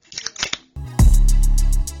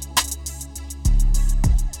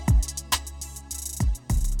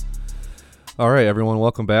All right, everyone,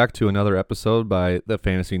 welcome back to another episode by the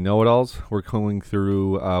Fantasy Know-It-Alls. We're going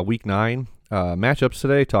through Week 9 matchups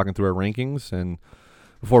today, talking through our rankings. And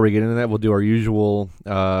before we get into that, we'll do our usual,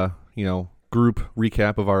 group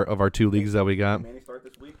recap of our two leagues that we got. Manny start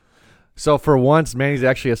this week? So for once, Manny's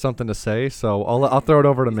actually has something to say, so I'll throw it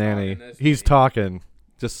over to Manny. He's talking.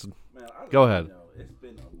 Just go ahead. It's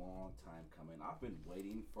been a long time coming. I've been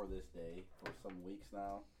waiting for this day for some weeks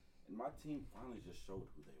now, and my team finally just showed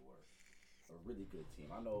who they were. A really good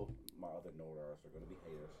team. I know my other know-it-alls are going to be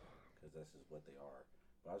haters because this is what they are.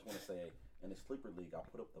 But I just want to say, in the sleeper league, I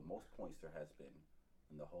put up the most points there has been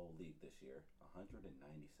in the whole league this year, 197.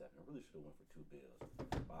 I really should have went for 2 bills.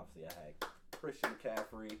 But obviously, I had Christian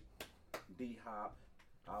McCaffrey, D-Hop,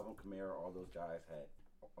 Alvin Kamara. All those guys had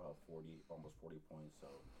almost 40 points.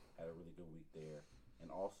 So had a really good week there.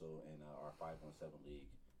 And also in our 5-on-7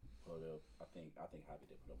 league, put up. I think Javi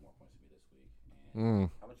did put up more points than me this week.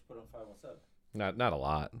 And How much you put on 5-on-7? Not a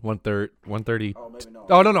lot. 130. oh, maybe no.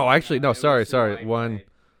 Oh no. Actually, no. It was Sorry. lightweight.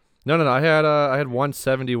 No. I had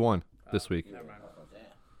 171 this week. Yeah, Never mind. damn.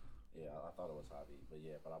 Yeah, I thought it was Javi,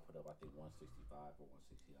 but I put up I think 165 or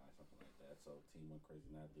 169, something like that. So team went crazy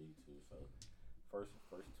in that league too. So first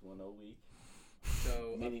 2-0 week.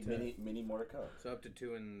 So Many more to come. So up to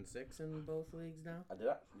 2-6 in both leagues now.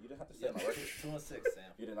 You didn't have to say my record. 2-6, Sam.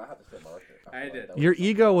 You did not have to say my record. I feel did. that was Your something.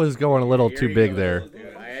 ego was going a little Your too ego big is there. good. Dude,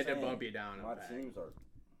 I I'm had to saying, bump you down. My a bit. teams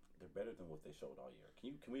they're better than what they showed all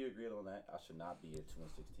year. Can we agree on that? I should not be a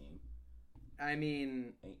 2-16. I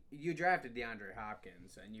mean, you drafted DeAndre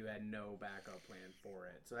Hopkins and you had no backup plan for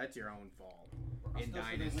it, so that's your own fault. In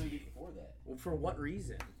Dynasty. Before that, Well, for what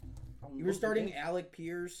reason? You were starting Alec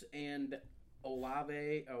Pierce and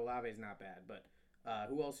Olave. Olave's not bad, but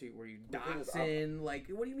who else were you? Dotson. Like,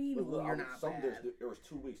 what do you mean you're not bad? There was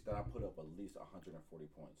 2 weeks that I put up at least 140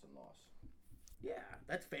 points and lost. Yeah,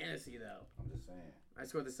 that's fantasy though. I'm just saying. I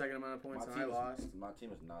scored the second amount of points and I lost. My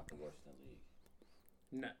team is not the worst in the league.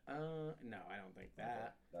 No, I don't think that.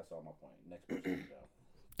 Okay, that's all my point. Next person, go.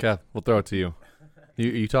 Kev, we'll throw it to you.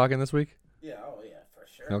 You talking this week? Yeah, for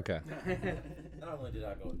sure. Okay. Not only did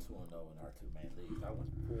I go 2-0 in our 2 main leagues, I went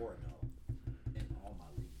 4-0 in all my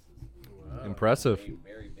leagues this week. Whoa. Impressive. A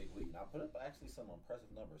very big week. And I put up actually some impressive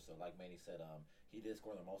numbers. So like Manny said, he did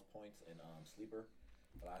score the most points in sleeper,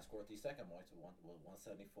 but I scored the second most with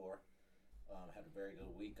 174. Had a very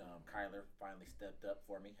good week. Kyler finally stepped up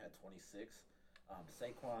for me, had 26.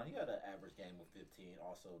 Saquon, he had an average game with 15.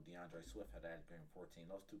 Also, DeAndre Swift had an average game with 14.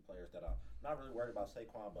 Those 2 players that I'm not really worried about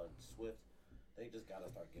Saquon, but Swift, they just got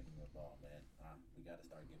to start giving him the ball, man. We got to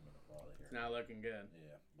start giving him the ball here. It's not looking good.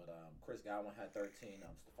 Yeah, but Chris Godwin had 13.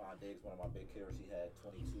 Stephon Diggs, one of my big hitters, he had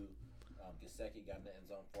 22. Gesicki got in the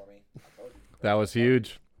end zone for me. I told you. That was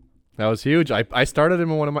huge. I started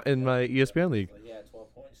him in my ESPN league. So he had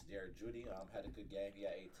 12 points. Jared Judy had a good game. He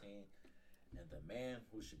had 18. And the man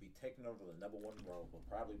who should be taking over the number 1 role, but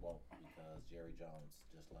probably won't because Jerry Jones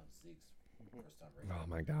just left Zeke's for some reason. Oh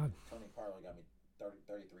my God. Tony Parlow got me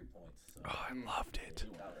 33 points. So Oh, I loved it.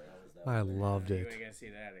 that I was loved You it. ain't gonna see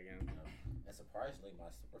that again. And surprisingly,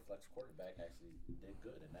 my Superflex quarterback actually did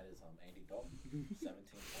good, and that is Andy Dalton, 17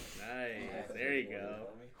 points. Nice. There you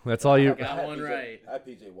go. That's all you. Got one right. I had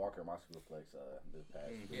PJ Walker in my Superflex this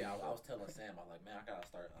past week. Yeah, I was telling Sam, I'm like, man, I gotta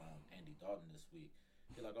start Andy Dalton this week.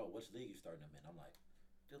 He's like, oh, which league you starting him in? I'm like,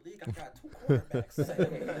 the league I got 2 quarterbacks.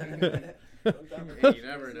 Hey, you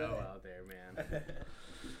never know out there, man.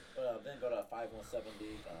 Then go to a 5-on-7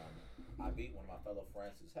 league. I beat one of my fellow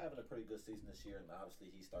friends who's having a pretty good season this year, and obviously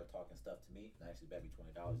he started talking stuff to me and actually bet me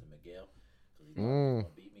 $20 in Miguel because he thought he was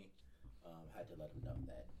gonna beat me. Had to let him know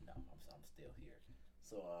that no, I'm still here.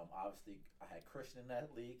 So obviously I had Christian in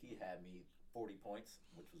that league. He had me 40 points,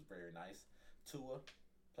 which was very nice. Tua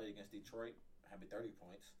played against Detroit, had me 30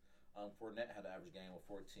 points. Fournette had an average game of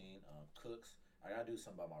 14. Cooks, I gotta do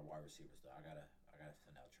something about my wide receivers though. I gotta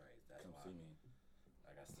send out trades. That's Come why see me.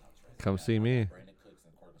 I gotta send out trades. Come see me. Brandon Cooks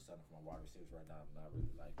and Courtland Sutton for my wide receivers right now. I'm not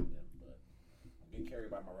really liking them, but I'm getting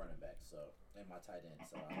carried by my running back, so and my tight end.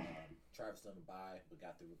 So Travis on the bye, but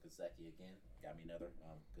got through with Gesicki again. Got me another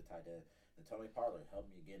good tight end. And Tony Parler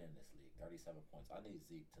helped me again in this league. 37 points. I need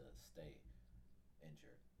Zeke to stay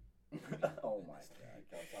injured. Oh my God!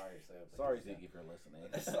 I'm sorry, Sam. Sorry, Zeke, if you're listening.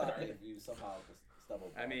 Sorry if you somehow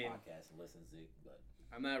stumbled I upon mean- a podcast and listen, Zeke. But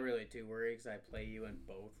I'm not really too worried because I play you in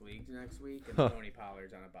both leagues next week, and Tony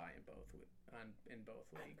Pollard's on a bye in both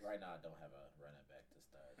leagues. right now, I don't have a running back to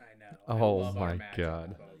start. I know. Oh I love our my matchup God.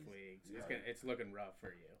 in both leagues. It's looking rough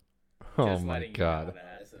for you. Oh Just my letting you know God.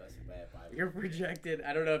 that. That's a bad vibe. You're projected.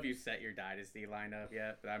 I don't know if you set your dynasty lineup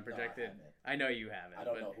yet, but I'm projected. haven't. I know you haven't. I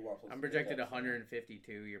don't but know who I'm supposed I'm to projected pick up, so-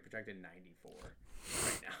 152. You're projected 94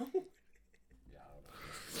 right now.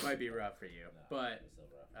 Might be rough for you, No, but it's still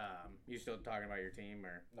rough. you still talking about your team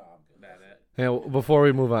or No, I'm good. that it? Hey, before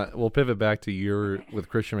we move on, we'll pivot back to your with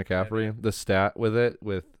Christian McCaffrey. The stat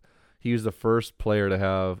with he was the first player to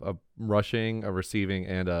have a rushing, a receiving,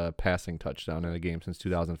 and a passing touchdown in a game since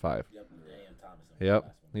 2005. Yep, Daniel Thomas.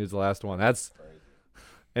 Yep, he was the last one. That's Crazy.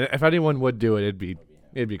 and if anyone would do it, it'd be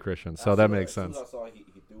Christian. So that makes sense. As soon as I saw he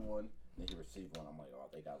threw one, then he received one. I'm like, oh,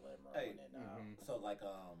 they got to let him run. Hey, And So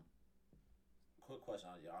quick question.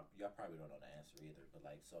 Y'all probably don't know the answer either, but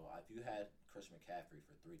so if you had Christian McCaffrey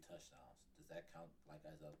for 3 touchdowns, does that count as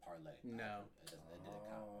a parlay? No. That didn't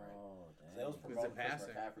count, right? Oh, So it was It's a promoting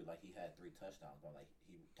Christian passing. McCaffrey he had 3 touchdowns, but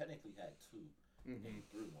he technically had 2, and he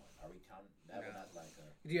threw 1. Are we counting that? No. Not like a.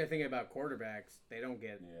 You got to think about quarterbacks. They don't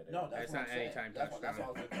get. No, that's It's what not I'm saying. anytime That's why I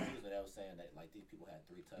touchdown. was confused that I was saying that these people had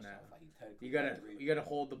 3 touchdowns. No. He technically You gotta had 3. you gotta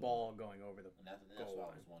hold the ball going over the. And that's goal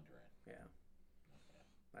what I line. was wondering. Yeah,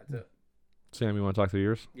 that's it. Sam, you want to talk through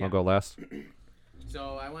yours? Yeah. I'll go last.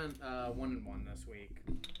 So I went 1-1 this week.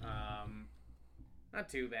 Not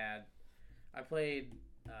too bad. I played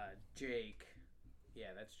Jake. Yeah,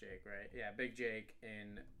 that's Jake, right? Yeah, Big Jake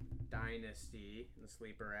in Dynasty, the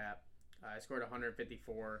sleeper app. I scored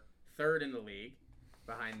 154, third in the league,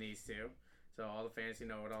 behind these two. So all the fantasy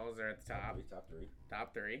know-it-alls are at the top.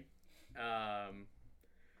 Top three.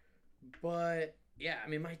 But yeah, I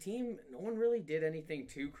mean, my team, no one really did anything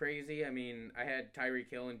too crazy. I mean, I had Tyreek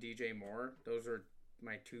Hill and DJ Moore. Those were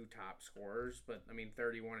my 2 top scorers. But I mean,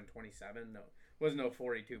 31 and 27. No, was no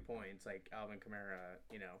 42 points like Alvin Kamara.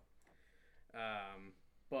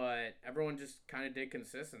 But everyone just kind of did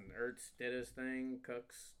consistent. Ertz did his thing.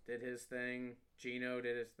 Cooks did his thing. Geno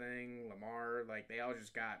did his thing. Lamar, they all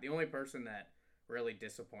just got. The only person that really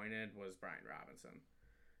disappointed was Brian Robinson.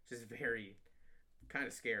 Just very kind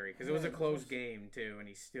of scary because it was a close game too, and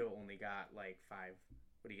he still only got 5.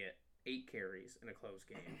 What do you get? 8 carries in a close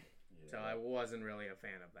game. Yeah. So I wasn't really a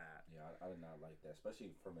fan of that. Yeah, I did not like that,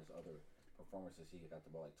 especially from his other performances. He got the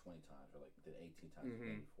ball 20 times or did 18 times the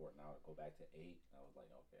game before. Now go back to 8. I was like,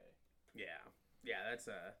 okay. Yeah, that's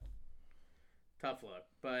a tough look.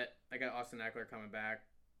 But I got Austin Eckler coming back.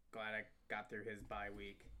 Glad I got through his bye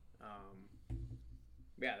week.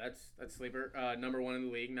 Yeah, that's sleeper. Number 1 in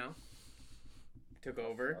the league now. Took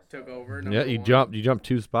over. Yeah, you jumped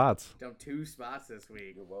 2 spots. Jumped 2 spots this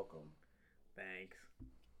week. You're welcome. Thanks.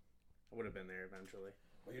 I would have been there eventually.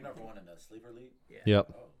 Well, you're number 1 in the sleeper league? Yeah.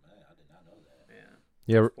 Yep. Oh, man, I did not know that. Yeah.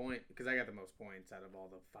 Yeah. Because I got the most points out of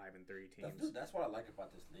all the 5 and 3 teams. That's what I like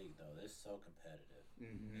about this league, though. It's so competitive.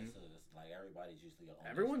 Mm-hmm. It's everybody's usually on.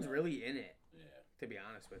 Everyone's really in it. Yeah. To be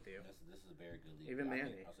honest with you. This is a very good league. Even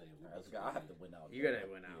Manny. I have to win out. You gotta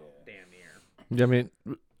win out. Yeah. Damn near. I mean,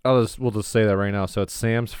 we'll just say that right now. So it's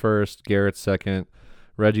Sam's first, Garrett's second,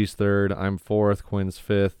 Reggie's third, I'm fourth, Quinn's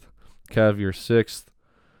fifth, Kev, you're sixth,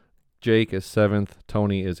 Jake is 7th,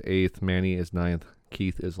 Tony is 8th, Manny is 9th,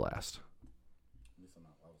 Keith is last.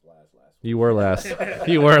 I was last week. You were last.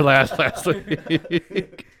 You were last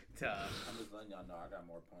week. Tough. I'm just letting y'all know I got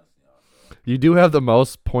more points than y'all. So. You do have the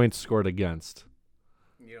most points scored against.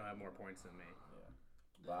 You don't have more points than me. Yeah.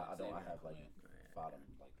 But I don't. I have bottom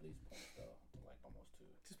least points though, almost 2.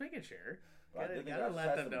 Just making sure. But I did think Gotta I let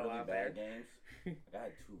had them some know really out bad there. games. I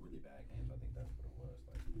had 2 really bad games. I think that's what it was.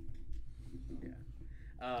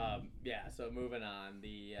 Yeah, so moving on.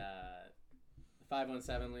 The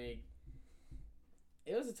 5-on-7 league.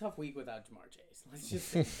 It was a tough week without Jamar Chase. Let's just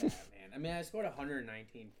say that, man. I mean, I scored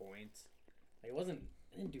 119 points. I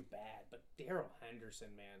didn't do bad, but Darrell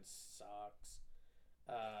Henderson, man, sucks.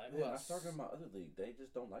 Who I else? started in my other league. They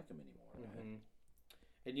just don't like him anymore. Man.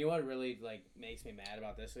 And you know what really makes me mad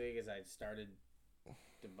about this week is I started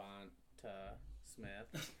Devonta Smith.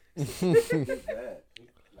 Who's that?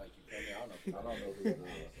 I don't know who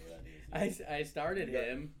that is. I started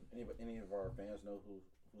him. Any of our fans know who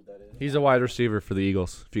that is? He's a wide receiver for the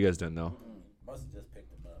Eagles, if you guys didn't know. Must have just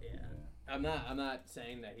picked him up. Yeah. I'm not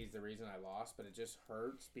saying that he's the reason I lost, but it just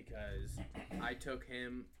hurts because I took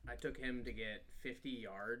him to get 50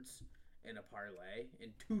 yards in a parlay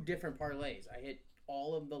in 2 different parlays. I hit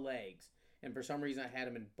all of the legs, and for some reason I had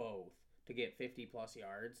him in both to get 50 plus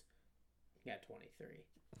yards. He got 23.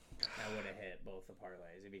 I would have hit both the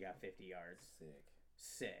parlays if he got 50 yards.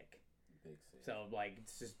 Sick. Big sick. So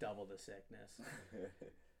it's just double the sickness.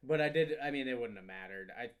 But it wouldn't have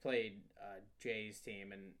mattered. I played Jay's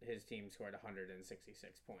team, and his team scored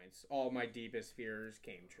 166 points. All my deepest fears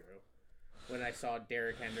came true. When I saw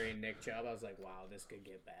Derrick Henry and Nick Chubb, I was like, wow, this could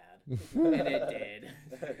get bad. And it did.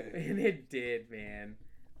 And it did, man.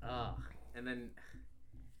 And then,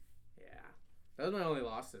 yeah. That was my only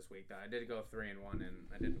loss this week, though. I did go 3-1, and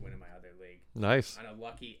I didn't win in my other league. Nice.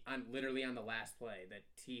 I'm literally on the last play that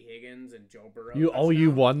T. Higgins and Joe Burrow. You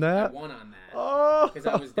won that? I won on that. Oh. Because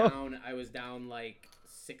I was down like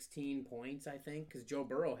 16 points, I think. Because Joe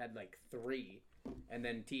Burrow had like 3, and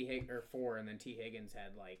then 4, and then T. Higgins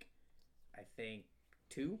had like, I think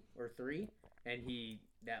 2 or 3, and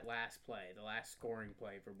that last play, the last scoring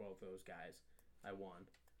play for both those guys, I won.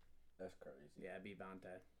 That's crazy. Yeah, I beat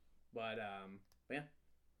Vontae. But yeah,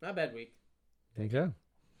 not a bad week. Okay.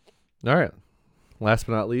 All right. Last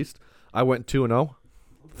but not least, I went 2-0,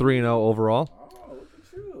 3-0 overall. Oh, look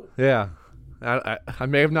at you. Yeah. I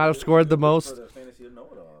may have not have scored the most. For the fantasy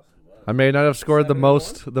know-it-alls. I may not have scored the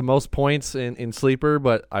 7-1? most points in sleeper,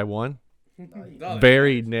 but I won. Oh,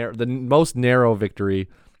 Very narrow, the most narrow victory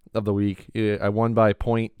of the week. I won by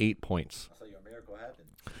 0.8 points. I saw your miracle happen.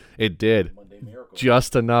 It did. Monday miracle.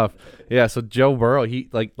 Just enough. Yeah, so Joe Burrow, he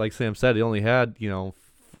like Sam said, he only had, 4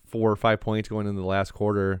 or 5 points going into the last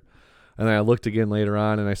quarter. And then I looked again later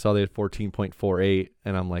on and I saw they had 14.48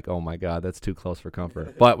 and I'm like, "Oh my god, that's too close for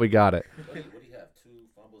comfort." But we got it. What do you have? 2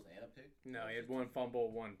 fumbles and a pick? No, he had 1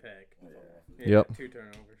 fumble, 1 pick. Yeah. Yeah, Yep. 2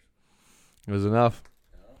 turnovers. It was enough.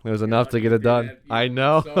 No? It was You're enough to lucky get it do done. that. I You're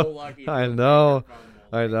know. So lucky to I do know. that fumble.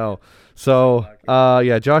 I know. So, lucky.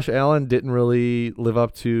 yeah, Josh Allen didn't really live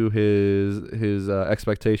up to his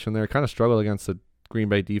expectation there. Kind of struggled against the Green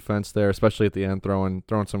Bay defense there, especially at the end, throwing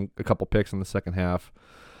a couple picks in the second half.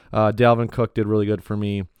 Dalvin Cook did really good for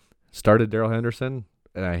me. Started Darrell Henderson,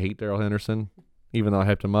 and I hate Darrell Henderson, even though I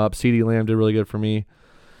hyped him up. CeeDee Lamb did really good for me.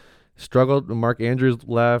 Struggled. Mark Andrews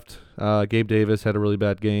left. Gabe Davis had a really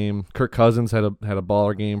bad game. Kirk Cousins had a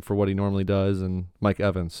baller game for what he normally does, and Mike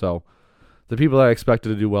Evans. So the people that I expected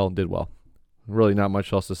to do well did well. Really not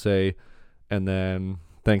much else to say. And then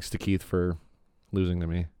thanks to Keith for losing to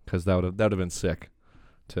me, because that would have been sick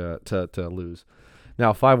to lose.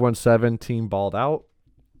 Now 517 team balled out.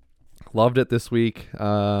 Loved it this week.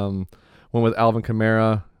 Went with Alvin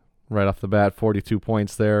Kamara right off the bat, 42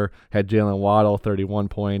 points there. Had Jalen Waddle, 31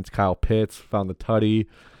 points. Kyle Pitts found the tutty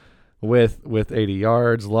with 80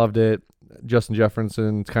 yards. Loved it. Justin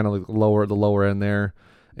Jefferson's kind of like the lower end there.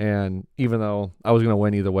 And even though I was going to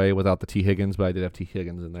win either way without the T. Higgins, but I did have T.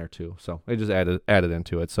 Higgins in there too. So I just added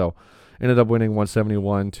into it. So ended up winning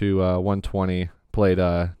 171 to 120. Played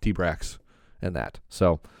D-Brax in that.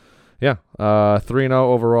 So yeah, 3-0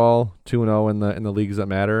 overall, 2-0 in the leagues that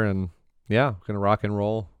matter, and yeah, gonna rock and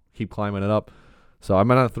roll, keep climbing it up. So I'm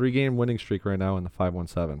on a 3-game winning streak right now in the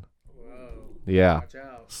 517. Whoa. Yeah, Watch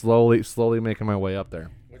out. slowly making my way up there.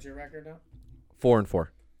 What's your record now? 4-4.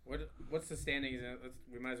 What's the standings?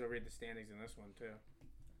 We might as well read the standings in this one too.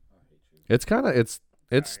 It's Sorry,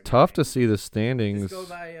 tough man. to see the standings. Just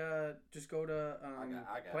go to I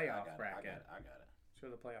got playoff it. bracket. I got it. Show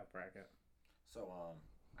the playoff bracket. So,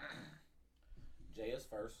 Jay is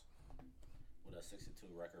first with a 62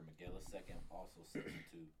 record. Miguel is second, also 62.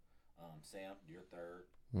 Sam, you're third.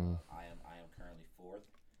 I am currently fourth.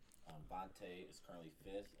 Vontae is currently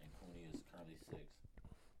fifth, and Cooney is currently sixth.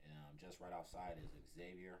 And just right outside is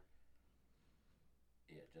Xavier.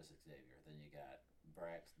 Yeah, just Xavier. Then you got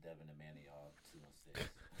Brax, Devin, and Manny, all 2 and 6.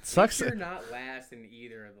 It sucks. You're not last in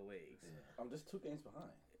either of the leagues. Yeah. I'm just 2 games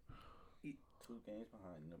behind. 2 games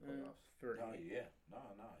behind in the playoffs. No, yeah. No,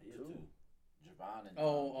 he is 2. Javon and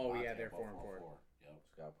Oh, Vontae yeah, they're are 4 and both 4. Yep.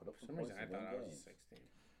 Just gotta put up For some some reason, points I and thought win I was games. 16.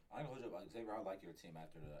 I know Xavier. I like your team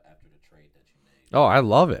after the trade that you made. Oh, I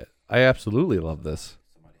love it. I absolutely love this.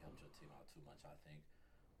 Somebody helped your team out too much, I think.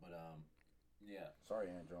 But yeah. Sorry,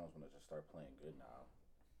 Aaron Jones wanted to start playing good now.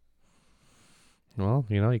 Well,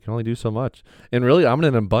 you can only do so much. And really, I'm in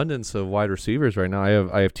an abundance of wide receivers right now.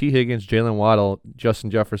 I have T. Higgins, Jalen Waddle,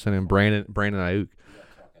 Justin Jefferson, and Brandon Ayuk. We gotta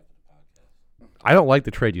talk after the podcast. I don't like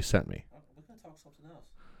the trade you sent me. We're gonna talk something else.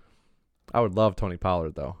 I would love Tony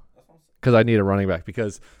Pollard though, That's what I'm saying. because I need a running back.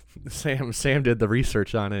 Because Sam did the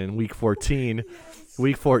research on it in week 14.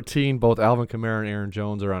 Week 14, both Alvin Kamara and Aaron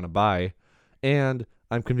Jones are on a bye, and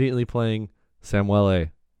I'm conveniently playing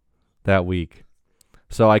Samuele that week.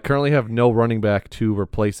 So I currently have no running back to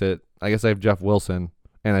replace it. I guess I have Jeff Wilson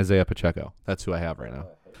and Isaiah Pacheco. That's who I have right now.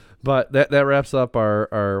 But that wraps up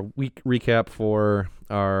our week recap for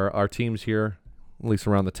our teams here, at least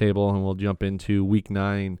around the table, and we'll jump into week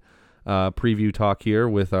 9 preview talk here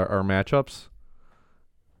with our matchups.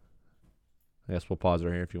 I guess we'll pause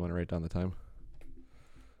right here if you want to write down the time.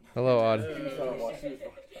 Hello, Odd.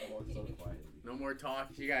 No more talk.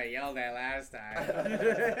 You got yelled at last time.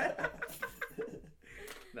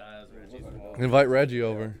 No, that was Reggie's fault. Invite Reggie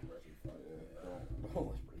over. He's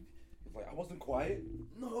like, I wasn't quiet.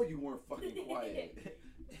 No, you weren't fucking quiet.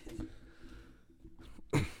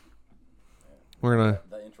 We're gonna.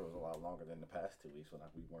 The intro was a lot longer than the past 2 weeks when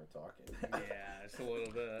we weren't talking. Yeah, it's a little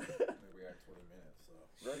bit. We are at 20 minutes, so.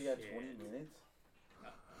 We're already at 20 minutes.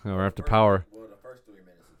 We're after power. Well, the first 3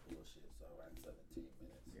 minutes is bullshit, so we're at 17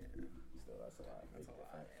 minutes. Yeah. Still, that's a lot. That's a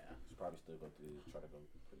lot, yeah. Should probably still try to go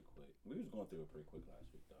pretty quick. We was going through it pretty quick last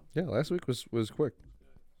week, though. Yeah, last week was quick.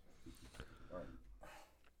 All right.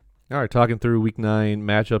 All right, talking through week 9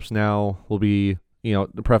 matchups now. We'll be, to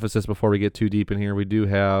preface this before we get too deep in here, we do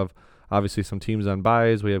have obviously some teams on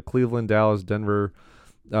byes. We have Cleveland, Dallas, Denver,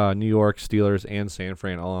 New York, Steelers, and San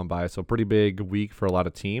Fran all on bye. So pretty big week for a lot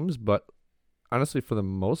of teams, but honestly, for the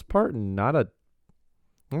most part, not a.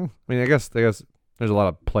 I mean, I guess there's a lot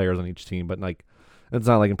of players on each team, but like it's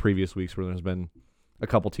not like in previous weeks where there's been a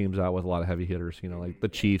couple teams out with a lot of heavy hitters. Like the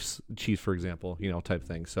Chiefs, for example, type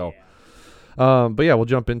thing. So, but yeah, we'll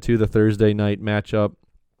jump into the Thursday night matchup.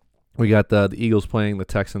 We got the Eagles playing the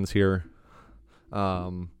Texans here.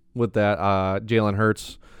 With that, Jalen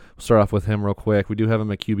Hurts. We'll start off with him real quick. We do have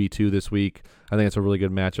him at QB2 this week. I think it's a really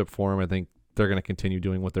good matchup for him. I think they're going to continue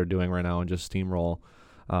doing what they're doing right now and just steamroll.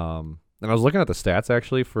 And I was looking at the stats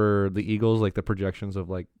actually for the Eagles, like the projections of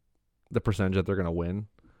like the percentage that they're going to win.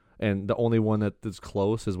 And the only one that's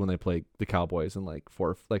close is when they play the Cowboys in like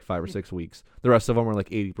 5 or 6 weeks. The rest of them are like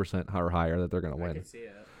 80% or higher that they're going to win. I can see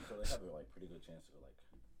it. So they have a pretty good chance to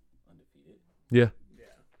undefeated. Yeah.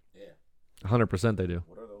 Yeah. 100% they do.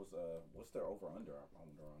 What are those? What's their over/under on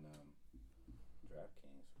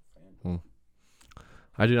DraftKings?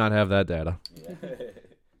 I do not have that data.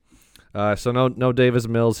 Yeah. So no Davis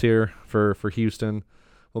Mills here for Houston.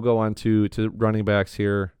 We'll go on to running backs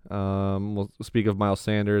here. We'll speak of Miles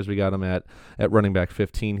Sanders. We got him at running back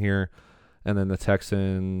 15 here. And then the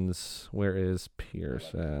Texans, where is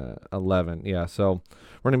Pierce? 11. Yeah, so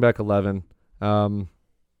running back 11.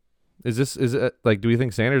 Is it like, do we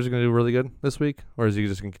think Sanders is going to do really good this week? Or is he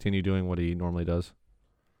just going to continue doing what he normally does?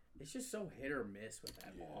 It's just so hit or miss with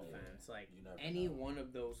that offense. Like, any one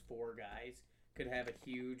of those 4 guys could have a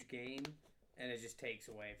huge game, and it just takes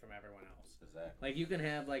away from everyone else. Exactly. Like, you can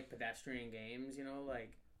have, like, pedestrian games,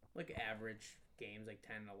 like average games, like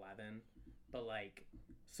 10, 11. But, like,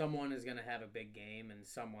 someone is going to have a big game, and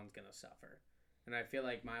someone's going to suffer. And I feel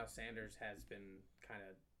like Miles Sanders has been kind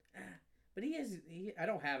of... But I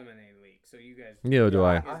don't have him in any league, so you guys... Neither do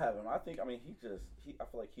I. I have him. I think, I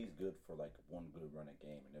feel like he's good for, like, one good run a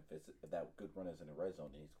game. And if that good run is in the red zone,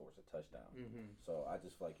 then he scores a touchdown. Mm-hmm. So I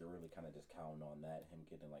just feel like you're really kind of just counting on that, him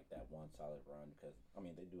getting, like, that one solid run. Because, I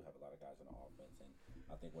mean, they do have a lot of guys in the offense. And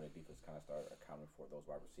I think when the defense kind of start accounting for those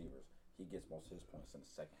wide receivers, he gets most of his points in the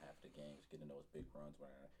second half of the games, getting those big runs where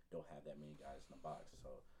they don't have that many guys in the box.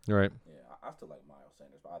 So, right. Yeah, I still like Miles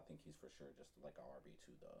Sanders, but I think he's for sure just like a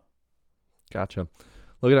RB2, though. Gotcha.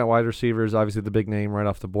 Looking at wide receivers, obviously the big name right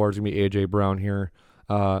off the board is going to be A.J. Brown here.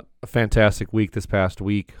 A fantastic week this past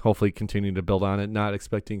week. Hopefully continue to build on it. Not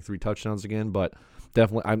expecting 3 touchdowns again, but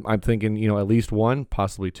definitely I'm thinking, at least 1,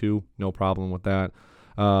 possibly 2. No problem with that.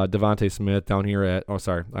 Devontae Smith down here at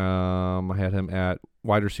I had him at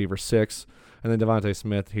wide receiver 6, and then Devontae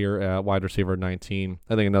Smith here at wide receiver 19.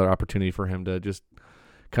 I think another opportunity for him to just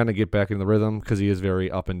kind of get back in the rhythm because he is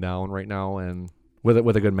very up and down right now, and with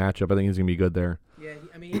a good matchup, I think he's gonna be good there. Yeah,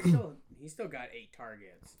 he's still got 8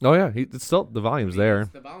 targets. Oh yeah, it's still the volume's there.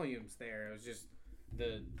 The volume's there. It was just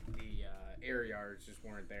the air yards just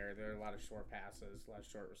weren't there. There were a lot of short passes, a lot of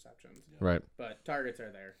short receptions. Right. But targets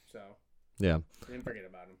are there, so yeah. Didn't forget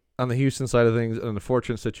about him. On the Houston side of things, an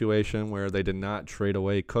unfortunate situation where they did not trade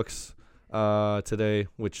away Cooks today,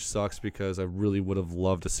 which sucks because I really would have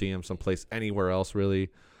loved to see him someplace anywhere else,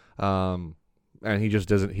 really. And he just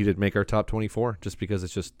doesn't. He didn't make our top 24 just because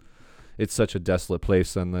it's such a desolate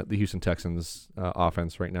place on the Houston Texans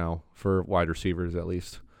offense right now for wide receivers at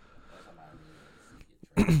least.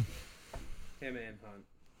 Him and Hunt.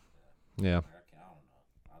 Yeah.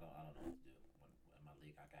 I don't know what to do. In my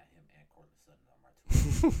league, I got him and Courtland Sutton on my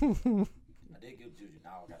 2. I did give Juju.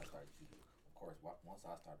 Now I got to start Juju. Of course, once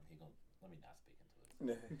I start him, he gonna let me not speak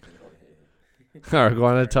into it. All right, go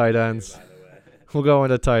on to tight ends. We'll go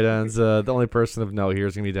into tight ends. The only person of note here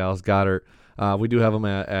is going to be Dallas Goedert. We do have him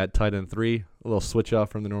at tight end 3, a little switch up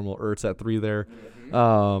from the normal Ertz at 3 there.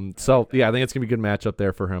 So, yeah, I think it's going to be a good matchup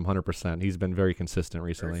there for him, 100%. He's been very consistent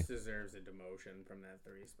recently. Ertz deserves a demotion from that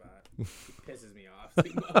 3 spot. He pisses me off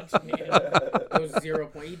too much, man. Those 0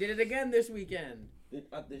 point. He did it again this weekend. Was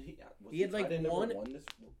He had, like, tight end number one- one this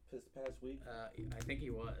past week? I think he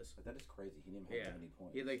was. That is crazy. He didn't have Yeah. that many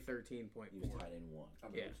points. He had like 13.4. He was tight end one. I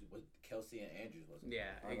mean, Yeah. what Kelsey and Andrews wasn't.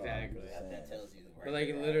 Yeah, I know, exactly. That tells you. But like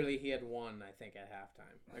literally, he had one. I think at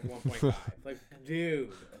halftime, like 1.5. Like,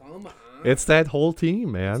 dude, come on. It's that whole team,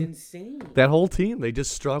 It's man. insane. That whole team. They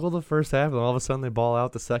just struggle the first half, and all of a sudden they ball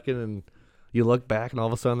out the second, and you look back, and all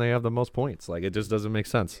of a sudden they have the most points. Like, it just doesn't make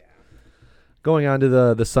sense. Yeah. Going on to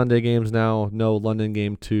the Sunday games now. No London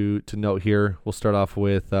game to note here. We'll start off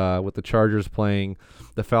with the Chargers playing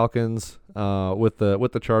the Falcons. With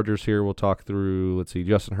the Chargers here, we'll talk through. Let's see,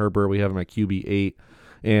 Justin Herbert. We have him at QB8,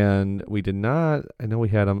 and we did not. I know we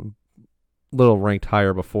had him a little ranked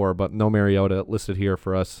higher before, but no Mariota listed here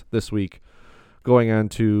for us this week. Going on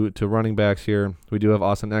to running backs here, we do have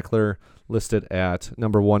Austin Eckler listed at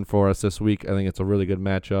number 1 for us this week. I think it's a really good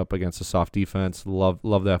matchup against a soft defense.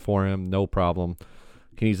 Love that for him. No problem.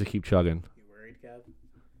 Can easily keep chugging. You worried, Kev?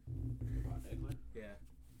 About Eckler? Yeah.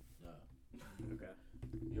 No. Okay.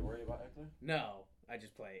 You worried about Eckler? No, I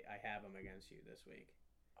have him against you this week.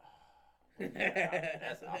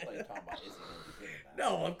 I thought you were talking about is he going to be good or not?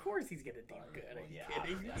 No, of course he's gonna do good. Are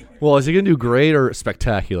you kidding me? Well, is he going to do great or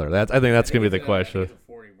spectacular? I think that's going to be the It's question. a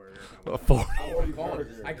 40 burger. A 40.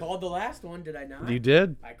 I called the last one, did I not? You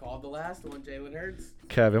did? I called the last one, Jalen Hurts.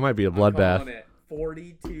 Kev, it might be a I'm calling bloodbath. it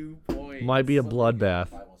 42 points. Might be a bloodbath.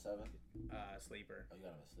 517? Sleeper. Oh, you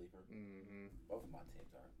got him a sleeper? Mm-hmm. Both of my teams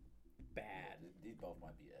are. Bad. These both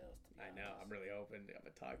might be L's. To be I know. honest. I'm really hoping to have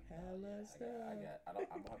a talk. Hella I'm stuff.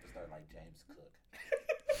 going to have to start like James Cook.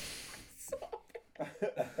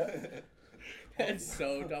 That's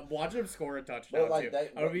so dumb. Watch him score a touchdown, like too.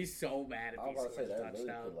 that- I would be so mad if I he was about to say scores a that really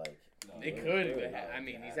touchdown. could like. It could. I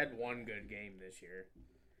mean, he's had one good game this year.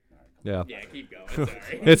 Yeah. Yeah, keep going.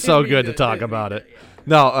 Sorry. It's so good to talk about it. Yeah.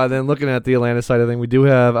 No, then looking at the Atlanta side of thing, we do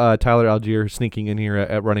have Tyler Algier sneaking in here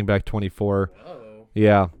at running back 24. Whoa.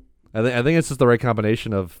 Yeah. I think it's just the right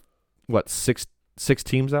combination of, six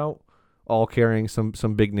teams out, all carrying some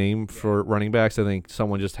big name for running backs. I think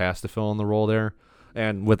someone just has to fill in the role there.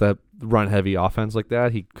 And with a run-heavy offense like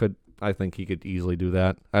that, I think he could easily do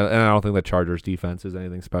that. And I don't think the Chargers defense is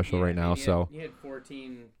anything special Yeah, right I mean, now. he had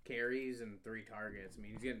 14 carries and 3 targets. I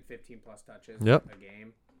mean, he's getting 15-plus touches Yep. a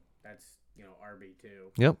game. That's,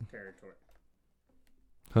 RB2 Yep. territory.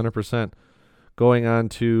 100%. Going on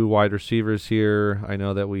to wide receivers here, I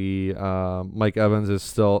know that Mike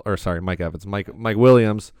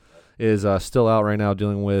Williams is still out right now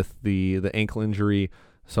dealing with the ankle injury.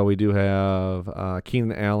 So we do have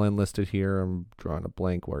Keenan Allen listed here. I'm drawing a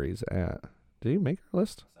blank where he's at. Did he make our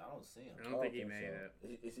list? I don't see him. I don't think he made it.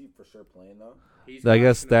 Is he for sure playing though? He's I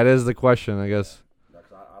guess that questionable. is the question, I guess. No,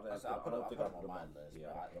 'cause I I'll don't put think him I on my list, Yeah,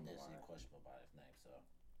 but I I put him did on see mine. questionable by his name,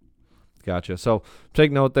 so. Gotcha. So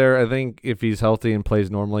take note there. I think if he's healthy and plays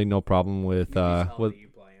normally, no problem with If he's healthy, you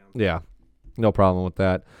play him. yeah, no problem with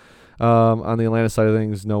that. On the Atlanta side of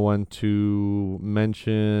things, no one to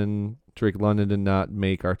mention. Drake London did not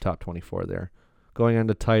make our top 24 there. Going on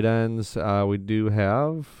to tight ends, we do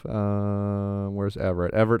have where's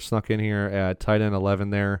Everett? Everett snuck in here at tight end 11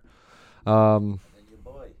 there. And your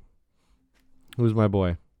boy, Who's my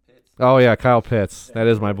boy? Pitts. Oh yeah, Kyle Pitts. That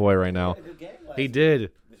is my boy right now. He had a good game last He week. did.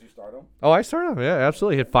 Did you start him? Oh, I started him. Yeah,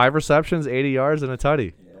 absolutely. Hit 5 receptions, 80 yards, and a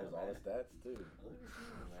tutty. He knows all his stats too.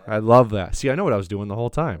 I love that. See, I know what I was doing the whole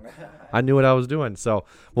time. I knew what I was doing. So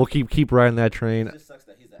we'll keep riding that train. It just sucks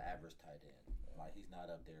that he's an average tight end. Like, he's not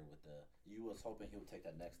up there with the. You was hoping he would take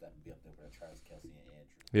that next step and be up there with Travis Kelsey and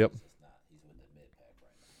Andrews. Yep. He's just not. He's with the mid pack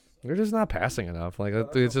right now. So. They're just not passing enough. Like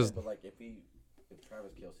But it's that's just okay, but like if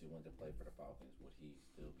Travis Kelsey went to play for the Falcons, would he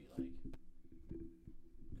still be like good?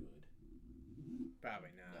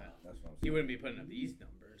 Probably not. That's what I'm saying. He wouldn't be putting up these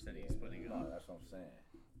numbers that he's putting No, up. that's what I'm saying.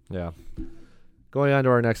 yeah. Going on to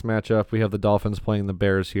our next matchup, we have the Dolphins playing the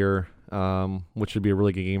Bears here, which should be a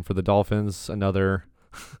really good game for the Dolphins. Another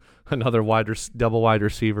double wide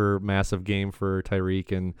receiver, massive game for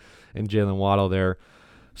Tyreek and Jalen Waddle there.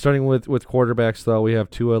 Starting with quarterbacks, though, we have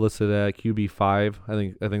Tua listed at QB5. I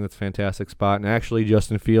think that's a fantastic spot. And actually,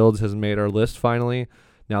 Justin Fields has made our list finally.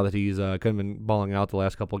 Now that he's kind of been balling out the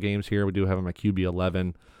last couple games here, we do have him at QB11.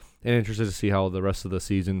 And interested to see how the rest of the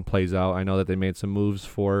season plays out. I know that they made some moves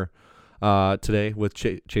for today with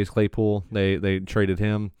Chase Claypool. They traded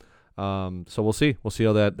him. So we'll see. We'll see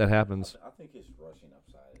how that happens. I think his rushing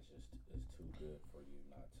upside is too good for you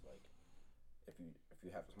not to like. If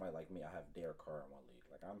you have somebody like me, I have Derek Carr in one league.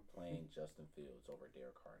 Like I'm playing Justin Fields over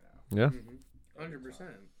Derek Carr now. Yeah. 100%.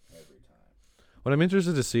 Every time. What I'm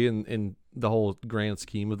interested to see in the whole grand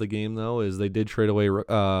scheme of the game, though, is they did trade away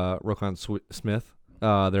Roquan Smith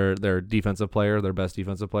their defensive player, their best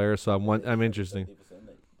defensive player. So I'm interesting. People saying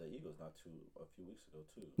the Eagles not a few weeks ago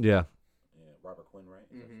too. Yeah. Yeah, Robert Quinn, right?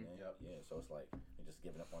 Yep. Yeah, so it's like they're just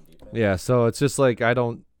giving up on defense. Yeah. So it's just like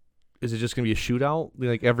is it just gonna be a shootout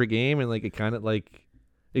like every game, and like it kind of like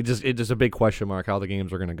it's just a big question mark how the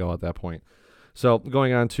games are gonna go at that point. So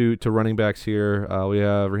going on to running backs here, we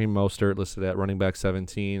have Raheem Mostert listed at running back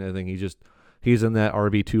 17. I think he's in that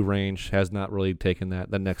RB2 range, has not really taken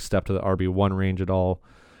the next step to the RB1 range at all.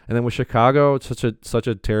 And then with Chicago, it's such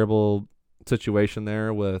a terrible situation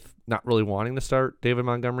there with not really wanting to start David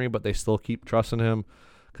Montgomery, but they still keep trusting him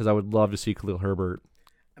because I would love to see Khalil Herbert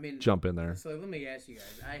jump in there. So let me ask you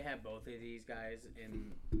guys. I have both of these guys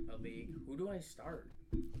in a league. Who do I start?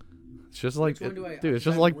 It's just like, Which one do dude, it's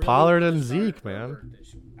just I like really Pollard wanna and start Zeke, man. Herbert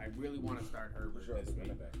I really want to start Herbert Who's your this other week.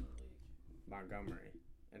 running back in the league? Montgomery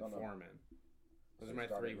and No. Foreman. Those So are my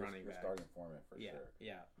you're three starting- running you're backs. starting Foreman for Yeah, sure.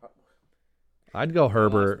 yeah. I'd go I lost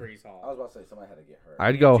Herbert. Brees Hall. I was about to say somebody had to get hurt.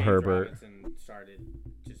 I'd go James Herbert. Robinson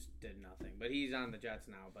did nothing, but he's on the Jets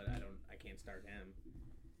now. But I can't start him.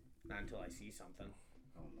 Not until I see something.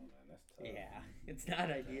 I don't know, man. That's tough. Yeah, it's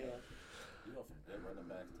not ideal. You go from good running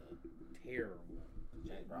backs to Terrible.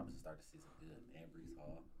 James Robinson started the season good, and Brees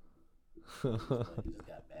Hall. It just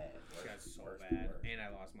got bad. It got so Worse bad, worse. and I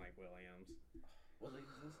lost Mike Williams. What league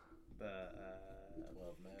is this? The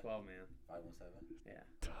 12 man. 12 man. 517. Yeah.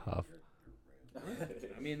 Tough.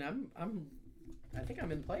 I mean, I think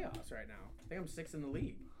I'm in playoffs right now. I think I'm 6th in the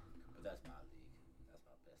league. But that's my league. That's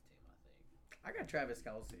my best team, I think. I got Travis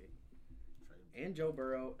Kelce Trade and Joe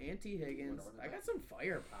Burrow and T. Higgins. I got some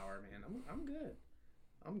firepower, man. I'm good.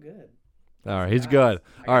 I'm good. All right, he's Guys. good.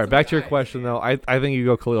 I got All right, some back to your guys, question, man. though. I think you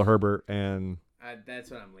go Khalil Herbert, and That's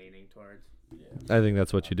what I'm leaning towards. Yeah. I think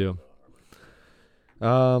that's what you do.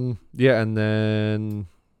 Yeah, and then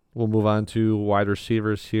we'll move on to wide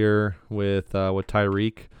receivers here with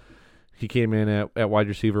Tyreek. He came in at wide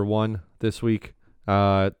receiver 1 this week.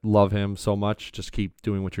 Love him so much. Just keep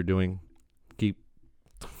doing what you're doing. Keep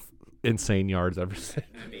insane yards every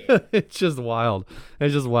I mean, It's just wild.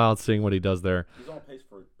 It's just wild seeing what he does there. He's on pace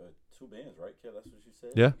for 2 bands, right, Kev? That's what you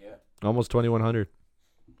said? Yeah, Yeah. almost 2,100.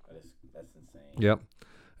 That's insane. Yep.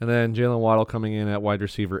 And then Jalen Waddle coming in at wide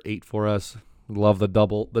receiver 8 for us. Love the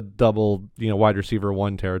double, wide receiver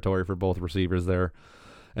 1 territory for both receivers there.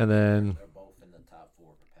 And then They're both in the top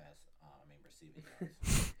 4 for receiving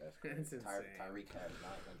yards. That's crazy. That's insane. Tyreek had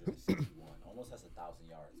 961, almost has 1,000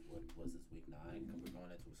 yards. What was this week 9? We're going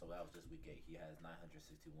into, so that was just week 8. He has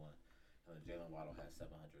 961, and then Jalen Waddle has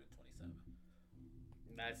 727.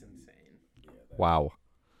 That's insane. Yeah, wow.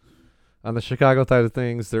 On the Chicago side of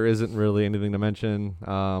things, there isn't really anything to mention.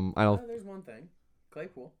 I don't. There's one thing.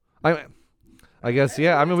 Claypool. I guess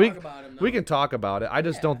yeah. I mean Talk about him, though. we can talk about it. I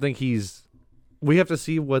just Yeah. don't think he's. We have to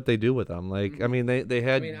see what they do with him. Like I mean, they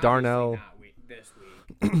had Darnell. Obviously not this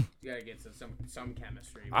week. You gotta get some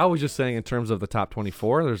chemistry. I was just saying in terms of the top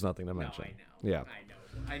 24, there's nothing to No, mention. I know. Yeah.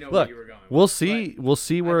 I know Look, where you were going. We'll with see. it, We'll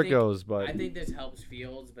see but where I it think- goes. But I think this helps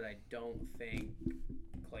Fields, but I don't think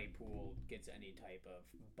Claypool gets any type of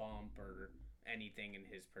bump or anything in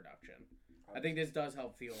his production. I think this does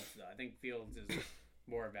help Fields, though. I think Fields is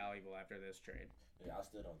more valuable after this trade. Yeah, I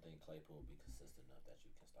still don't think Claypool will be consistent enough that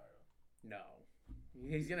you can start him. No.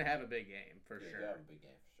 He's going to have a big game, for Yeah, sure. you have a big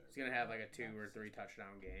game for sure. He's going to have like a 2 or 3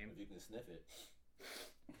 touchdown game. If you can sniff it.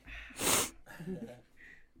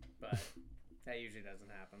 But that usually doesn't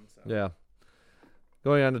happen. So yeah.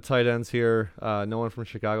 Going on to tight ends here. No one from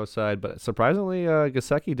Chicago side, but surprisingly,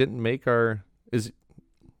 Gesicki didn't make our.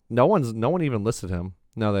 No one even listed him.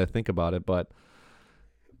 Now that I think about it, but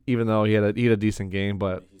even though he had a decent game,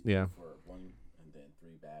 but He's yeah, good for 1 and then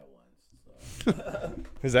 3 bad ones.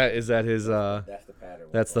 So. is that his? That's the pattern.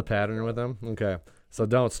 That's the pattern with him. Okay, so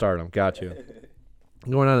don't start him. Got you.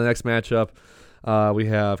 Going on to the next matchup, we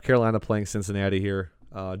have Carolina playing Cincinnati here.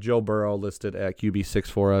 Joe Burrow listed at QB6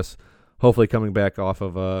 for us. Hopefully coming back off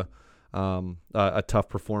of a tough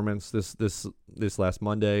performance this last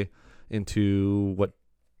Monday into what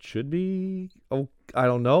should be I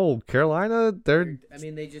don't know, Carolina.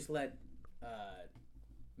 they just let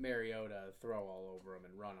Mariota throw all over him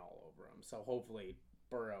and run all over him. So hopefully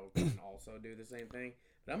Burrow can also do the same thing.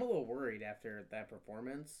 But I'm a little worried after that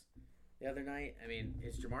performance the other night. I mean,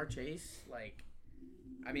 is Jamar Chase like?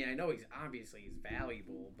 I mean, I know he's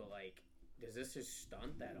valuable, but like, does this just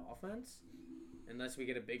stunt that offense? Unless we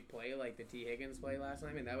get a big play like the T. Higgins play last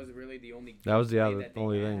night. I mean, that was really the only. That was play the that they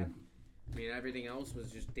only had. thing. I mean, everything else was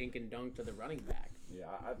just dink and dunk to the running back. Yeah,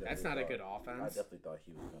 I That's not a good I offense. definitely thought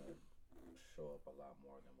he was gonna show up a lot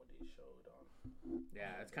more than what he showed on.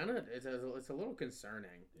 Yeah, it's kind of it's a little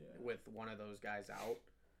concerning Yeah. with one of those guys out.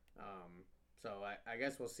 So I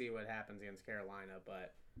guess we'll see what happens against Carolina,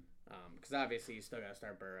 but because obviously you still got to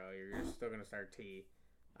start Burrow, you're still going to start T,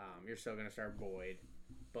 you're still going to start Boyd,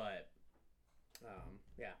 but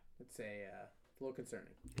yeah, it's a little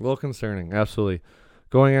concerning. A little concerning, absolutely.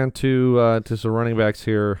 Going on to some running backs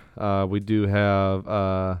here, we do have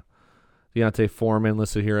Deontay Foreman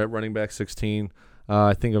listed here at running back 16.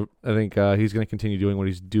 I think he's going to continue doing what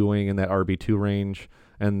he's doing in that RB2 range,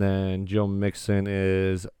 and then Joe Mixon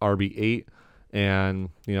is RB8, and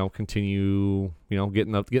continue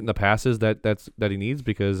getting the passes that he needs,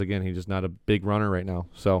 because again, he's just not a big runner right now.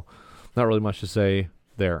 So not really much to say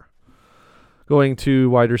there. Going to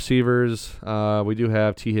wide receivers, we do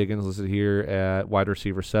have T. Higgins listed here at wide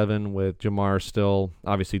receiver 7, with Jamar still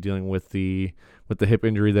obviously dealing with the hip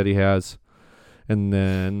injury that he has. And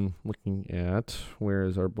then looking at, where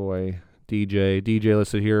is our boy DJ? DJ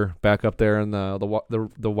listed here back up there in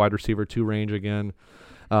the wide receiver 2 range again,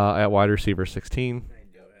 at wide receiver 16.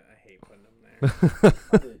 I know it. I hate putting him there.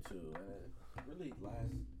 I did too. Really,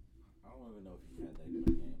 I don't even know if he had that good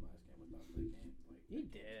game last game without that game. He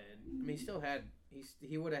did. I mean, he still had.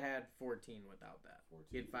 He would have had 14 without that. 14.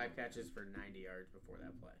 He had 5 catches for 90 yards before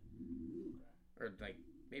that play, or like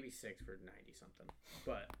maybe 6 for 90 something.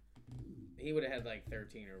 But he would have had like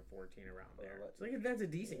 13 or 14 around there. So like that's a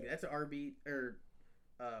decent. That's an RB or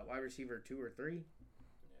wide receiver 2 or 3. Yeah.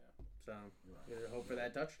 So hope for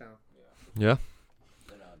that touchdown. Yeah.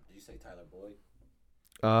 Then, did you say Tyler Boyd?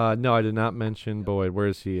 No, I did not mention Boyd. Where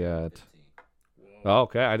is he at? 15. Oh,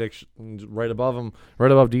 okay, I'd right above him,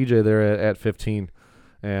 right above DJ there at 15,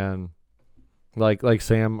 and like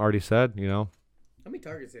Sam already said, How many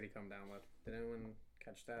targets did he come down with? Did anyone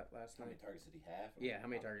catch that last How many night? targets did he have? Yeah, how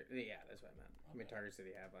many targets? Yeah, that's what I meant. How many targets did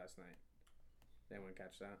he have last night? Did anyone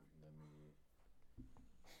catch that?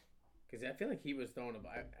 Because I feel like he was throwing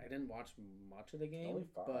I didn't watch much of the game, Only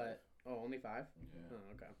 5. but only 5. Yeah.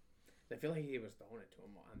 Oh, okay. I feel like he was throwing it to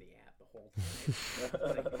him on the app the whole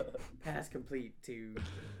time. Like, pass complete to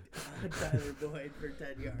Tyler Boyd for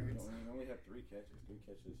 10 yards. He only had 3 catches. 3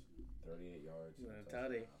 catches, 38 yards.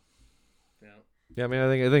 Tutty. Yeah. yeah, I mean, I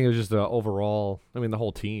think it was just the overall. I mean, the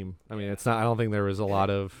whole team. I mean, it's not. I don't think there was a lot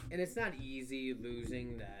of. And it's not easy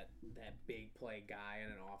losing that big play guy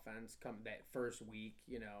in an offense come that first week,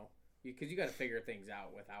 because you got to figure things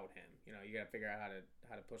out without him. You got to figure out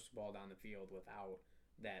how to push the ball down the field without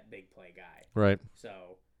that big play guy. Right.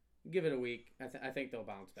 So give it a week. I think they'll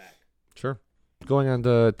bounce back. Sure. Going on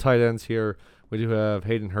to tight ends here, we do have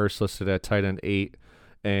Hayden Hurst listed at tight end 8,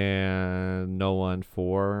 and no one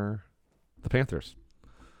for the Panthers.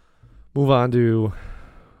 Move on to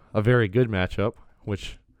a very good matchup,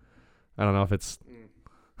 which I don't know if it's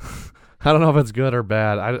I don't know if it's good or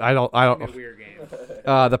bad. I don't. It's a weird game.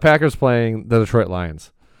 The Packers playing the Detroit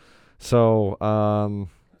Lions. So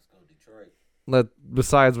Let's go Detroit.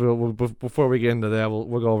 Besides, before we get into that,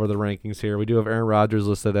 we'll go over the rankings here. We do have Aaron Rodgers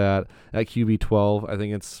listed at QB 12. I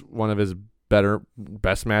think it's one of his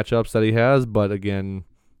best matchups that he has. But again,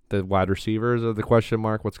 the wide receivers are the question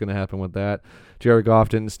mark. What's going to happen with that? Jared Goff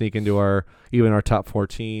didn't sneak into our top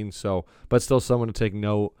 14. So, but still someone to take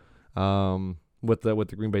note with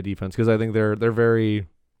the Green Bay defense, because I think they're very,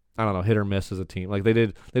 I don't know, hit or miss as a team. Like they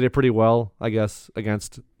did pretty well, I guess,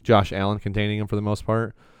 against Josh Allen, containing him for the most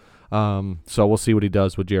part. So we'll see what he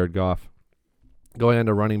does with Jared Goff. Going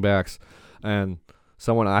into running backs, and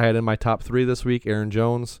someone I had in my top 3 this week, Aaron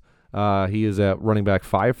Jones. He is at running back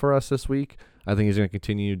 5 for us this week. I think he's going to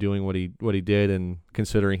continue doing what he did, and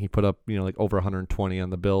considering he put up like over 120 on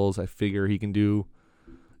the Bills, I figure he can do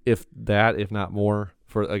if not more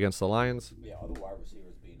for against the Lions. Yeah, all the wide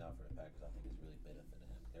receivers being out for the Packers, I think is really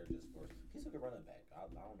benefiting him. They're just worse. He's a good running back. I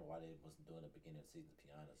don't know why they wasn't doing it at the beginning of the season, to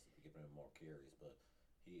be honest, giving him more carries, but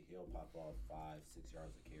he'll pop off 5-6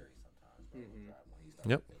 yards of carry sometimes. When he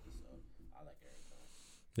starts to fit, so I like Aaron Jones.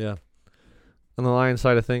 Yeah. On the Lions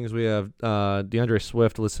side of things, we have DeAndre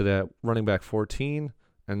Swift listed at running back 14,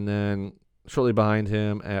 and then shortly behind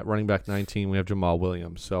him at running back 19, we have Jamal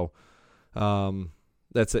Williams. So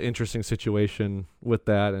that's an interesting situation with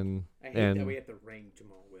that. And I hate that we have to rank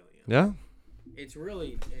Jamal Williams. Yeah, it's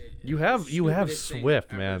really you have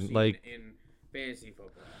Swift, man. Like in fantasy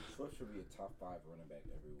football, Swift should be a top 5 running back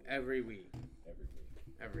every week.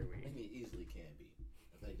 Every week. And he easily can be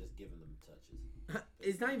if they just give him touches.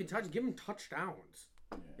 It's not even touch. Give him touchdowns.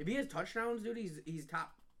 Yeah. If he has touchdowns, dude, he's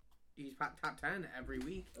top 10 every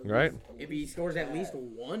week. right. If he scores at least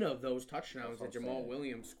one of those touchdowns that Jamal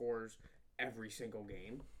Williams scores every single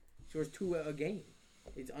game, he scores 2 a game.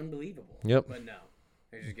 It's unbelievable. Yep. But no,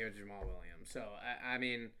 they just give it to Jamal Williams. So I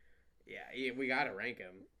mean, yeah, we gotta rank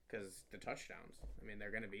him because the touchdowns. I mean,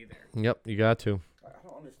 they're going to be there. Yep, you got to. I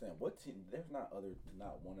don't understand what team. There's not one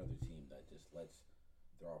other team that just lets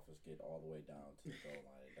their offense get all the way down to the goal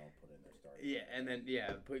line and don't put in their starting. Yeah, and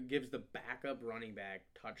then gives the backup running back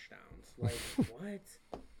touchdowns. Like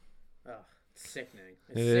what? Ugh, sickening.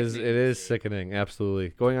 It is sickening. Absolutely.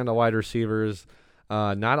 Going on to wide receivers.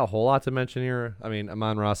 Not a whole lot to mention here. I mean,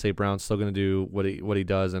 Amon-Ra St. Brown's still going to do what he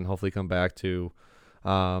does and hopefully come back to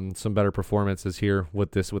some better performances here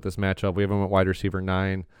with this matchup. We have him at wide receiver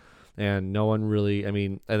 9, and no one really. I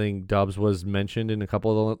mean, I think Dubs was mentioned in a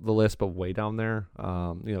couple of the lists, but way down there.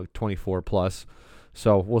 24 plus.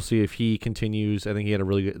 So we'll see if he continues. I think he had a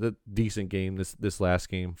really decent game this last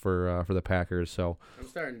game for the Packers. So I'm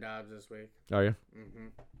starting Dobbs this week. Are you?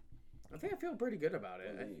 Mm-hmm. I think I feel pretty good about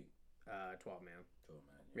it. 12 man.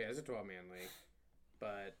 Yeah, it's a 12-man league.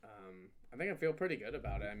 But I think I feel pretty good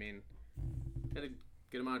about it. I mean, got a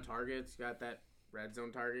good amount of targets. Got that red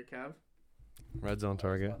zone target, Kev. Red zone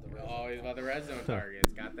target. Always about the red zone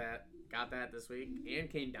targets. Got that this week and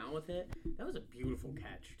came down with it. That was a beautiful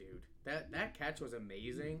catch, dude. That catch was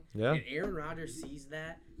amazing. Yeah. And Aaron Rodgers sees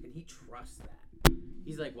that and he trusts that.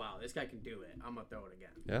 He's like, wow, this guy can do it. I'm gonna throw it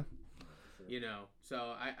again. Yeah.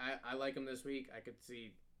 So I like him this week. I could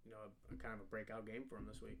see a kind of a breakout game for him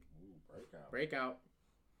this week. Ooh, Breakout.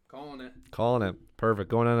 Calling it. Perfect.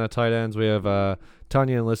 Going on to tight ends, we have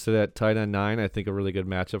Tanya enlisted at tight end 9. I think a really good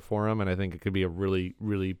matchup for him, and I think it could be a really,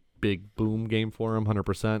 really big boom game for him,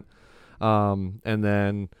 100%. And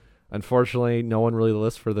then, unfortunately, no one really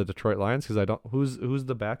lists for the Detroit Lions because I don't. Who's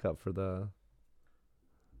the backup for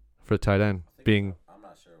tight end? I'm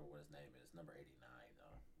not sure what his name is. Number 89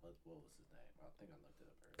 though. What was his name? I think I looked it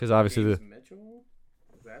up earlier. Because obviously James Mitchell?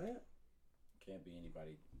 Is that it? Can't be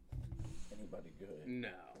anybody good. No.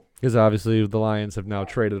 Because obviously the Lions have now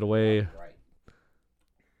traded away. Right.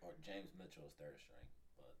 Or James Mitchell is third string,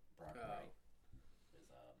 but Brock Wright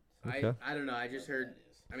is Okay. I don't know. I just heard.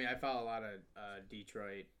 I mean, I follow a lot of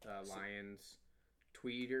Detroit Lions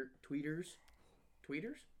tweeters.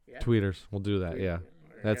 Yeah. Tweeters. We'll do that. Yeah.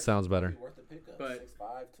 That sounds better. Worth a pickup. But 6'5",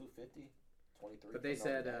 250, 23. But they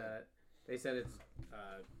said it's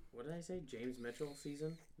what did I say? James Mitchell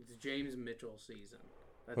season. It's James Mitchell season.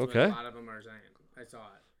 That's Okay. what a lot of them are saying. I saw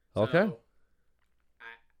it. So, Okay.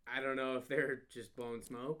 I don't know if they're just blowing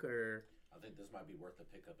smoke or. I think this might be worth a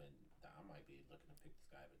pickup, and I might be looking to pick this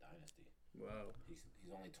guy up a dynasty. Whoa. He's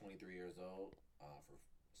only 23 years old. For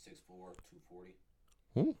 6'4", 240.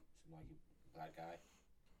 Ooh. Seems like black guy.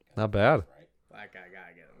 Not bad. Right? Black guy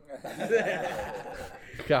gotta get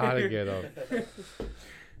him. Gotta get him.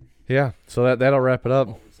 Yeah. So that'll wrap it up.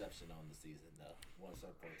 No reception on the season though. 14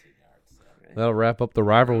 yards. So. That'll wrap up the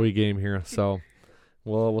rivalry game here. So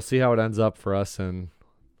we'll see how it ends up for us, and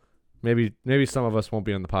maybe some of us won't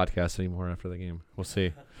be on the podcast anymore after the game. We'll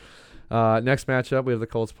see. Next matchup, we have the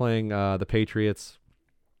Colts playing the Patriots.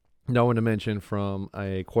 No one to mention from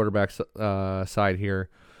a quarterback side here.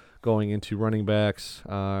 Going into running backs,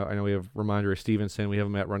 I know we have Ramondre Stevenson. We have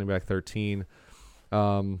him at running back 13.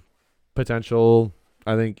 Potential,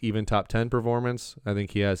 I think, even top 10 performance. I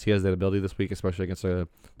think he has that ability this week, especially against a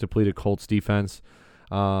depleted Colts defense.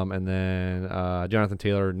 And then Jonathan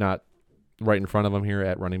Taylor not right in front of him here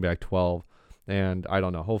at running back 12. And I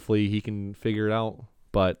don't know. Hopefully he can figure it out.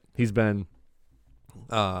 But he's been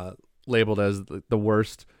labeled as the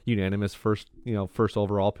worst unanimous first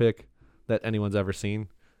overall pick that anyone's ever seen.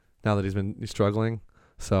 Now that he's been struggling,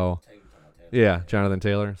 so yeah, Jonathan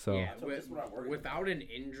Taylor. So yeah, without an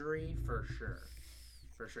injury, for sure.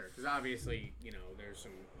 Because obviously, there's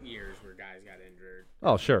some years where guys got injured.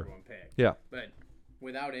 Oh, sure. Number one pick. Yeah. But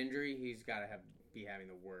without injury, he's got to be having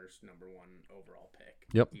the worst number 1 overall pick.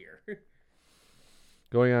 Yep. Year.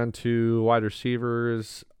 Going on to wide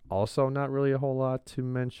receivers, also not really a whole lot to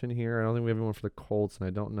mention here. I don't think we have anyone for the Colts, and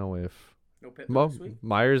I don't know if No Pittman this week?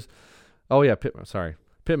 Myers. Oh yeah, Pittman. Sorry.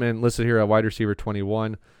 Pittman listed here at wide receiver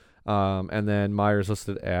 21, and then Myers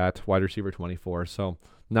listed at wide receiver 24. So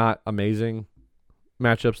not amazing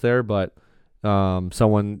matchups there, but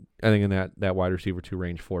someone I think in that wide receiver 2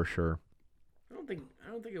 range for sure. I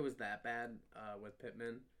don't think it was that bad with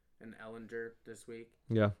Pittman and Ellinger this week.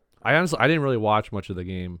 Yeah, I didn't really watch much of the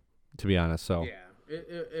game, to be honest. So yeah,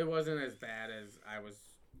 it wasn't as bad as I was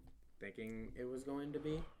thinking it was going to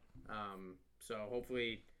be. So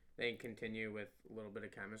hopefully they can continue with a little bit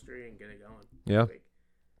of chemistry and get it going.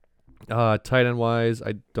 Yeah. Tight end wise,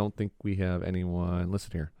 I don't think we have anyone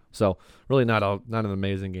listed here. So really not an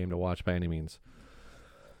amazing game to watch by any means.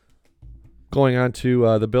 Going on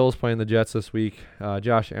to the Bills playing the Jets this week.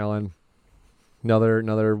 Josh Allen,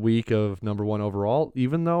 another week of number 1 overall,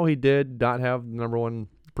 even though he did not have number 1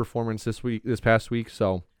 performance this past week.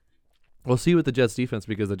 So we'll see with the Jets defense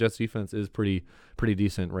because the Jets defense is pretty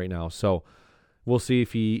decent right now. So we'll see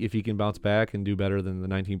if he can bounce back and do better than the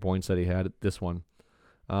 19 points that he had at this one.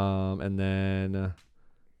 And then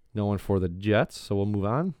no one for the Jets, so we'll move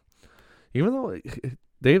on. Even though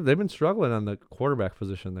they've been struggling on the quarterback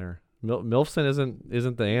position there. Milfson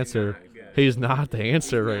isn't the answer. He's not the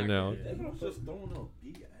answer right now. Everyone's just throwing up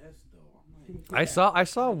BS though. I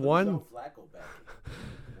saw one.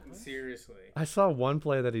 Seriously. I saw one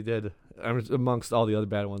play that he did amongst all the other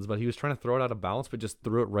bad ones, but he was trying to throw it out of bounds, but just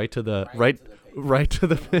threw it right to the right to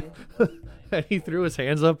the pin. And he threw his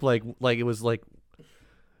hands up like it was like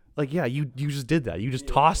yeah, you just did that. You just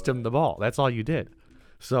tossed him the ball. That's all you did.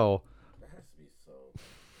 So That has to be so.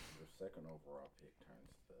 Your second overall pick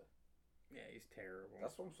turns to. Yeah, he's terrible.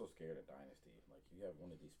 That's why I'm so scared of Dynasty. Like you have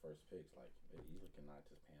one of these first picks, like it easily cannot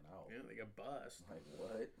just pan out. Yeah, like a bust. Like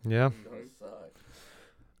what? yeah. It's gonna suck.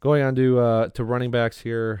 Going on to running backs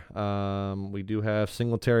here, we do have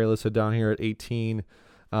Singletary listed down here at 18.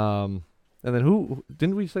 And then who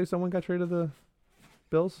didn't we say someone got traded to the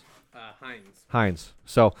Bills? Hines.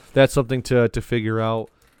 So that's something to figure out.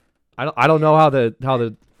 I don't know how the I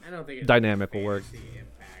don't think it's dynamic will work.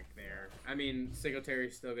 Impact there. I mean,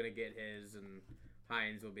 Singletary's still gonna get his, and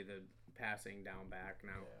Hines will be the passing down back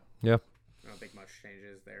now. Yeah. I don't think much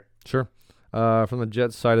changes there. Sure. From the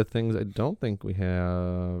Jets side of things, I don't think we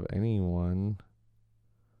have anyone.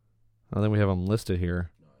 I don't think we have them listed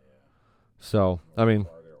here. So, I mean,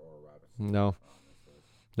 no.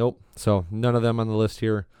 Nope. So, none of them on the list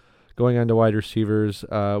here. Going on to wide receivers, we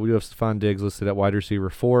do have Stephon Diggs listed at wide receiver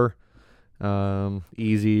 4.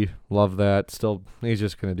 Easy. Love that. Still, he's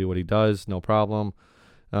just going to do what he does. No problem.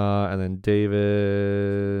 And then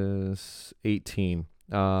Davis, 18.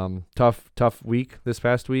 Tough week this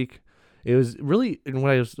past week. It was really, and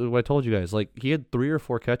what I told you guys, like he had 3 or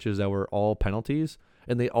 4 catches that were all penalties,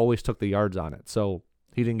 and they always took the yards on it. So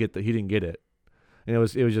he didn't get it, and it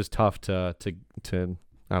was just tough to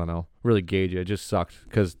I don't know, really gauge it. It just sucked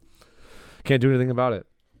because can't do anything about it.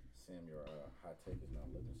 Sam, your hot take is not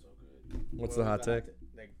looking so good. What's the hot take?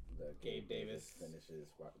 The Gabe Davis finishes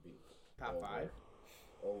top 5.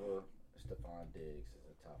 Over Stephon Diggs is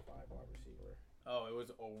a top 5 wide receiver. Oh, it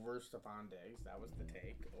was over Stephon Diggs. That was the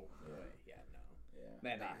take. Oh, yeah, no. Yeah.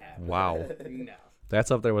 That ain't happening. Wow, No. that's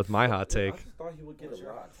up there with my hot take. I just thought he would get a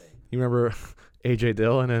hot take. You remember AJ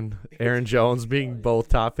Dillon and Aaron Jones being both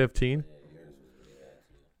top 15?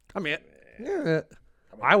 I mean, yeah,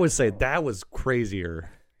 I would say that was crazier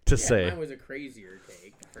to say. Mine was a crazier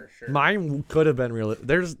take for sure. Mine could have been real.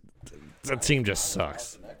 That team just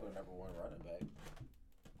sucks.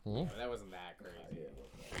 Yeah, that wasn't that crazy.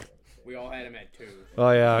 We all had him at 2.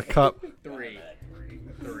 Oh yeah, Cup. 3.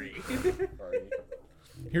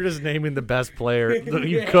 You're just naming the best player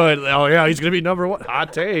you could. Oh yeah, he's gonna be number 1.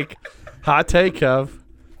 Hot take, Kev.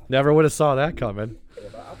 Never would have saw that coming. Yeah,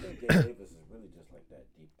 but I think Gabe Davis is really just like that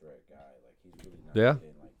deep threat guy. Like he's really not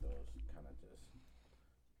getting like those kind of just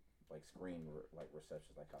like screen like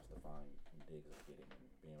receptions like how Stephon Diggs is getting and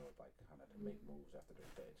being able to like kind of make moves after the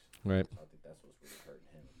catch. Right. So I think that's what's really hurting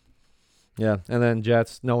him. Yeah, and then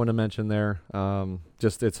Jets, no one to mention there.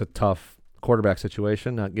 Just it's a tough quarterback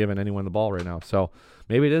situation, not giving anyone the ball right now. So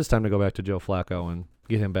maybe it is time to go back to Joe Flacco and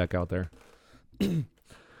get him back out there.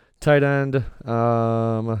 Tight end,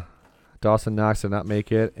 Dawson Knox did not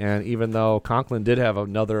make it, and even though Conklin did have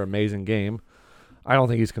another amazing game, I don't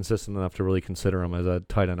think he's consistent enough to really consider him as a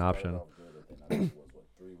tight end option. What, 3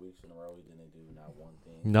 weeks in a row he didn't do not one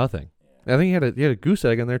thing. Nothing. Yeah. I think he had a goose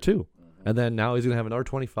egg in there too. And then now he's going to have another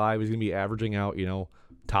 25. He's going to be averaging out,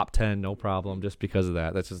 top 10, no problem, just because of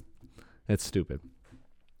that. It's stupid.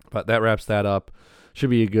 But that wraps that up.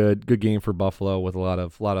 Should be a good game for Buffalo with a lot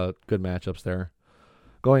of good matchups there.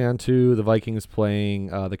 Going on to the Vikings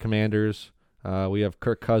playing the Commanders. We have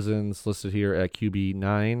Kirk Cousins listed here at QB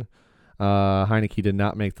 9. Heineke did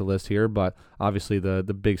not make the list here, but obviously the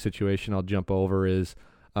big situation I'll jump over is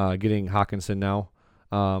getting Hawkinson now.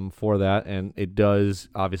 For that, and it does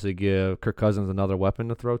obviously give Kirk Cousins another weapon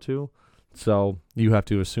to throw to. So you have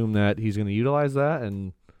to assume that he's going to utilize that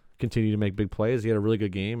and continue to make big plays. He had a really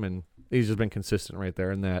good game, and he's just been consistent right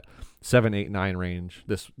there in that 7, 8, 9 range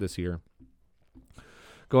this year.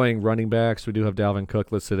 Going running backs, we do have Dalvin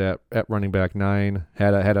Cook listed at running back 9.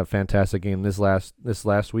 Had a fantastic game this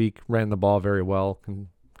last week. Ran the ball very well. Can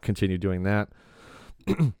continue doing that.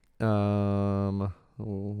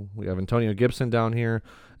 We have Antonio Gibson down here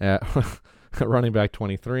at running back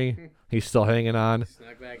 23. He's still hanging on.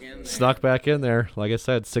 Snuck back in there. Like I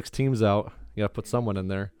said, 6 teams out. You got to put someone in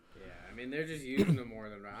there. Yeah, I mean, they're just using him more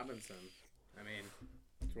than Robinson. I mean,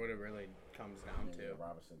 that's what it really comes down to.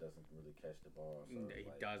 Robinson doesn't really catch the ball. So He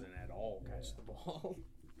doesn't at all catch the ball.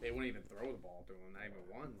 They wouldn't even throw the ball to him, not even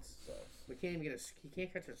once. We can't even he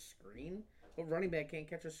can't catch a screen. What running back can't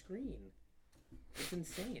catch a screen? It's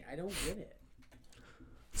insane. I don't get it.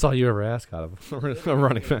 That's all you ever ask out of a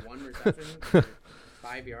running back. One reception for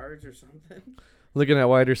 5 yards or something. Looking at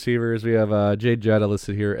wide receivers, we have Jay Jetta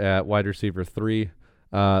listed here at wide receiver 3.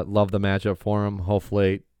 Love the matchup for him.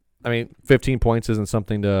 Hopefully, 15 points isn't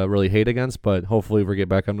something to really hate against, but hopefully we get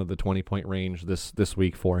back under the 20-point range this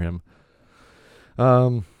week for him.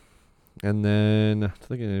 And then I'm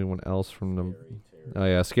thinking anyone else from the. Oh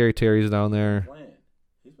yeah, Scary Terry's down there.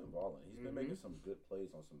 He's been balling. He's been making some good plays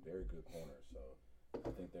on some very good corners. So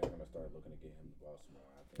I think they're gonna start looking to get him the ball some more.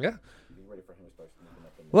 Yeah. Be ready for him to start sneaking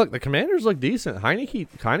up. Look, the Commanders look decent.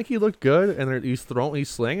 Heineke looked good, and he's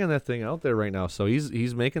slinging that thing out there right now. So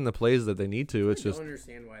he's making the plays that they need to. It's just. I don't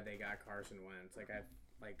understand why they got Carson Wentz.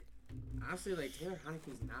 Honestly, Taylor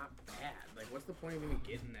Heineke's not bad. What's the point of even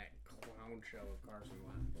getting that clown show of Carson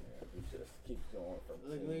Wentz? Yeah, he just keeps going from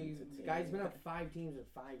team to team. The guy's been on 5 teams in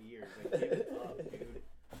 5 years. Give it up, dude.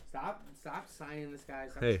 Stop signing this guy.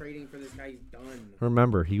 Stop trading for this guy. He's done.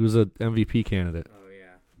 Remember, he was an MVP candidate. Oh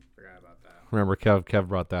yeah, forgot about that. Remember, Kev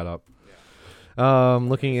brought that up. Yeah.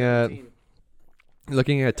 Looking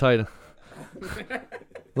at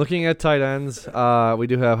tight ends, we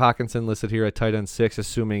do have Hawkinson listed here at tight end 6,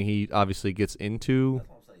 assuming he obviously gets into. That's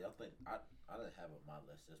what I'm saying. Y'all think I didn't have him on my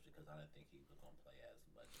list just because I didn't think he was going to play as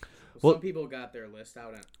much. Well, some people got their list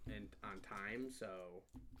out on time, so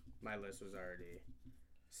my list was already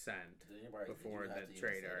sent before the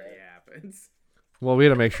trade already happens. Well, we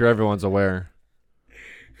had to make sure everyone's aware.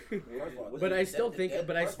 But I still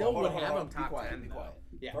would have him top 10.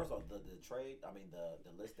 Yeah. First of all, the trade,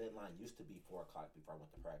 the list deadline used to be 4 o'clock before I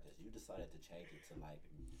went to practice. You decided to change it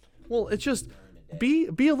to Well, it's just be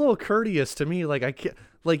a little courteous to me. I can't,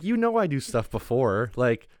 I do stuff before.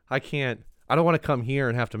 I don't want to come here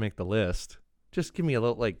and have to make the list. Just give me a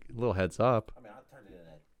little heads up. I turned it in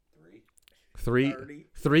at 3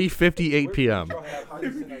 3:58 p.m. How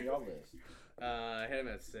you sitting on your list? I had him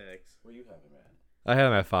at 6. Where you have him at? I had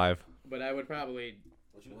him at 5. But I would probably.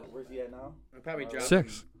 Where's he at now? I'd probably drop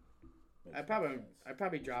 6. I'd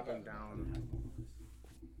probably drop him down.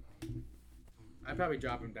 I'd probably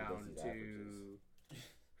drop him down to.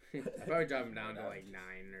 I'd probably drop him down to 9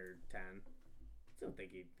 or 10. Still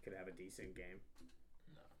think he could have a decent game.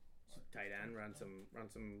 No. Tight end, run some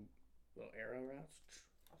little arrow routes.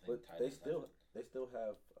 But they still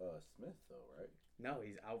have Smith though, right? No,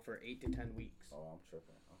 he's out for 8 to 10 weeks. Oh, I'm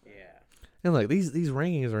tripping. Okay. Yeah. And these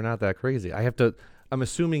rankings are not that crazy. I'm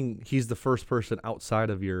assuming he's the first person outside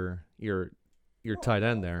of your tight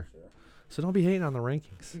end there. Sure. So don't be hating on the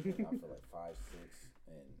rankings. Out for 5, 6,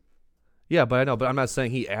 and Yeah, but I know. But I'm not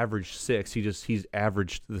saying he averaged 6. He's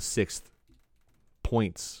averaged the 6th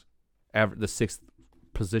points, the 6th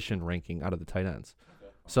position ranking out of the tight ends.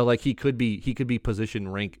 okay. So he could be position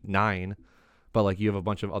rank 9, but you have a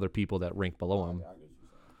bunch of other people that rank below him. Yeah, I get what you're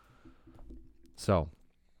saying. So,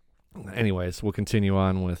 anyways, we'll continue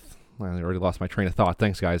on with. I already lost my train of thought.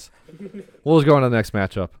 Thanks, guys. We'll just go on to the next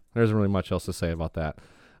matchup. There isn't really much else to say about that.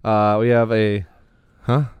 We have a,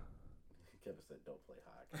 Kevin said, "Don't play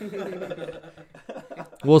high."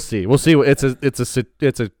 We'll see.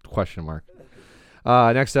 It's a question mark.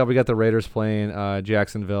 Next up, we got the Raiders playing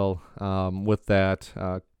Jacksonville. With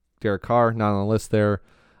that, Derek Carr not on the list there.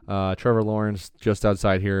 Trevor Lawrence just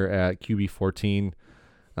outside here at QB 14.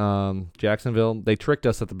 Jacksonville, they tricked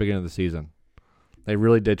us at the beginning of the season. They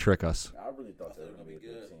really did trick us. I really thought they were gonna be a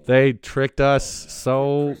good team. They tricked us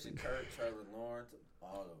so. Christian Kirk, Trevor Lawrence,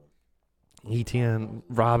 all of them. Etienne,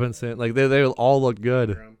 Robinson, they all look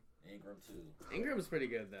good. Ingram too. Ingram's pretty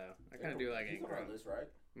good though. I kind of do like He's on Ingram. our list, right?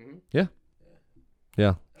 Mm-hmm. Yeah.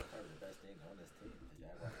 That's probably the best thing on this team.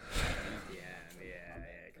 Yeah.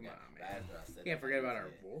 Come on, man. Can't forget about our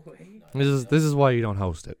boy. This is why you don't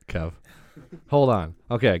host it, Kev. Hold on.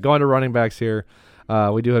 Okay, going to running backs here.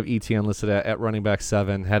 We do have Etienne listed at running back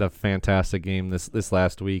 7. Had a fantastic game this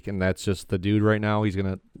last week, and that's just the dude right now. He's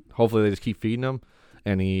gonna hopefully they just keep feeding him,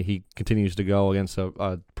 and he continues to go against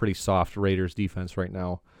a pretty soft Raiders defense right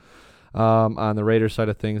now. On the Raiders side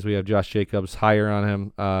of things, we have Josh Jacobs higher on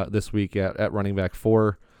him this week at running back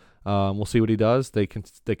 4. We'll see what he does. They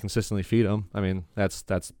consistently feed him.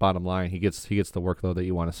 That's bottom line. He gets the workload that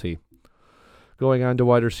you want to see. Going on to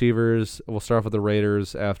wide receivers, we'll start off with the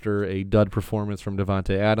Raiders after a dud performance from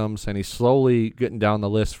Devontae Adams, and he's slowly getting down the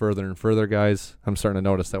list further and further, guys. I'm starting to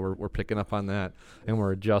notice that we're picking up on that, and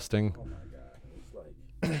we're adjusting. Oh my God, it's but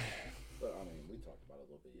we talked about it a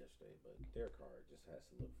little bit yesterday, but Derek Carr just has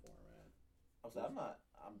to look for him, man.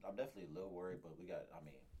 I'm definitely a little worried, but he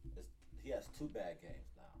has 2 bad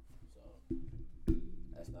games now, so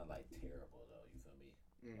that's not like terrible though. You feel me?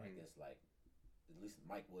 Like it's like at least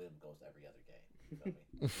Mike Williams goes every other game. You feel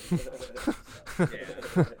me? So,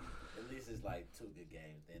 at least it's like 2 good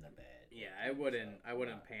games, then a bad. Yeah, I wouldn't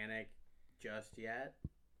panic just yet.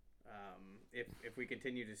 If we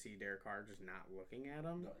continue to see Derek Carr just not looking at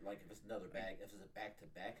him, No, like if it's another if it's a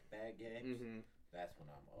back-to-back bad games, that's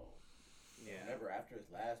when I'm Yeah. Remember after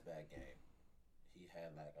his last bad game, he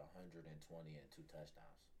had like 120 and 2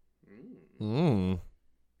 touchdowns.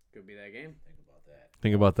 Could be that game. Think about that.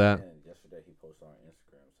 Think about that. And yesterday he posted on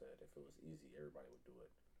Instagram, said if it was easy, everybody would do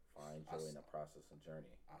it. Find joy in the process and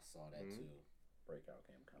journey. I saw that too. Breakout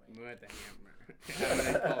game coming. We went the hammer. I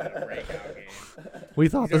wouldn't call it a breakout game. We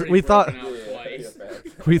thought He's already we thought broken out twice.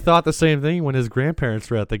 we thought the same thing when his grandparents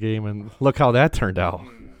were at the game, and look how that turned out.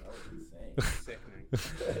 That was insane.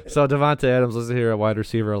 Sickening. So Devontae Adams listed here at wide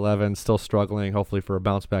receiver 11, still struggling. Hopefully for a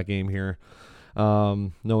bounce back game here.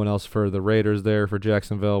 No one else for the Raiders there for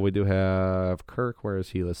Jacksonville. We do have Kirk. Where is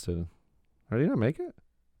he listed? Did he not make it?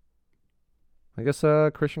 I guess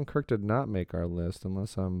Christian Kirk did not make our list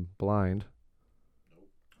unless I'm blind.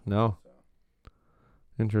 No.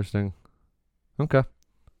 Interesting. Okay.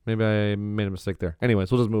 Maybe I made a mistake there.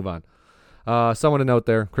 Anyways, we'll just move on. Someone to note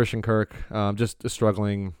there, Christian Kirk, just a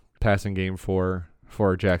struggling passing game for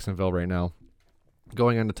Jacksonville right now.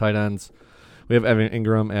 Going on to tight ends, we have Evan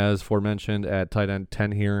Ingram, as aforementioned, at tight end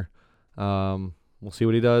 10 here. We'll see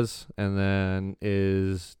what he does. And then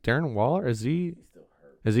is Darren Waller, is he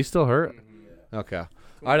still hurt? Okay.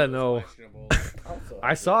 I don't know.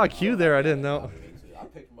 I saw a cue there. I didn't know. I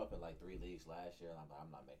picked him up in like 3 leagues last year, and I'm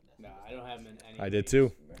not making this. No, I don't have him in any. I did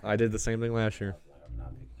too. I did the same thing last year. I'm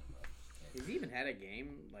not picking him up. He's even had a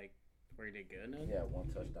game like where he did good. In? Yeah, one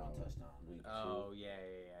touchdown. Week Oh 2. yeah,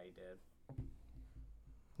 he did.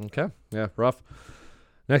 Okay. Yeah, rough.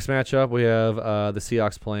 Next matchup, we have the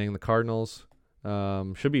Seahawks playing the Cardinals.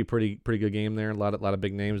 Should be a pretty good game there. A lot of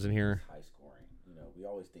big names in here. High scoring. You know, we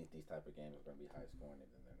always think these type of games are going to be high scoring, and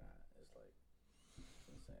then they're not. It's like it's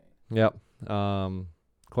insane. Yep.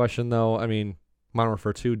 Question though, I mean, Modern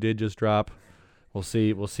Warfare 2 did just drop. We'll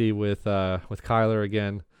see with Kyler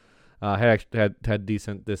again. Had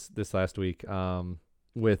decent this last week.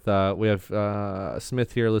 We have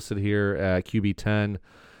Smith here listed here at QB 10,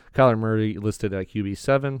 Kyler Murray listed at QB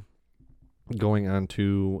 7. Going on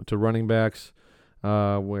to running backs.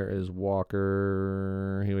 Where is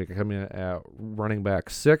Walker? He coming in at running back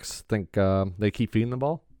 6. Think they keep feeding the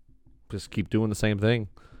ball. Just keep doing the same thing.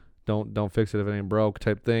 Don't fix it if it ain't broke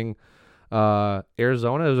type thing.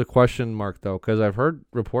 Arizona is a question mark though, because I've heard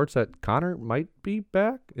reports that Connor might be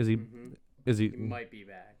back. Is he? Is he? He might be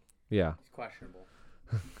back. Yeah. He's questionable.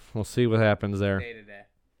 We'll see what happens there. Day to day.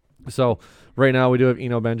 So right now we do have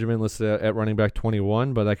Eno Benjamin listed at running back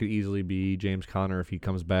 21, but that could easily be James Conner if he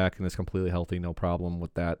comes back and is completely healthy. No problem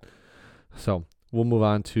with that. So we'll move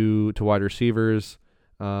on to wide receivers.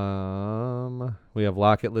 We have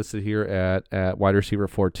Lockett listed here at wide receiver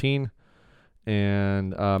 14,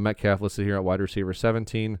 and Metcalf listed here at wide receiver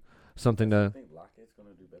 17. Something I to think Lockett's going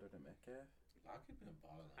to do better than Metcalf. Lockett been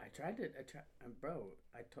balling. Bro,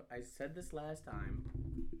 I said this last time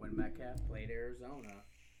when Metcalf played Arizona.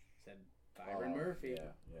 Said Byron Murphy,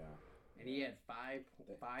 Yeah. and he had five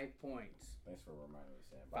points. Thanks for reminding me,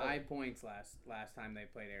 Sam. 5 points last time they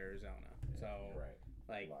played Arizona. So You're right.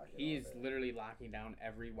 like Lockett he's all day. literally locking down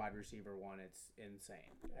every wide receiver one. It's insane.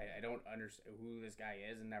 I don't understand who this guy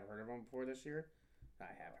is and never heard of him before this year. I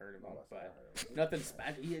have heard of him, Oh, but I heard of him. nothing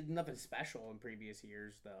special. He had nothing special in previous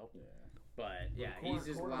years though. Yeah. But yeah, Corner- he's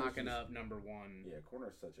just corner's locking just- up number one. Yeah,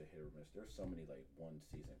 corner's such a hit or miss. There's so many like one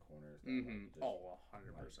season corners. That, Mm-hmm. like, just, Oh,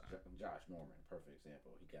 100%. like, Josh Norman, perfect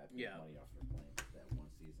example. He got Yeah. money off for playing that one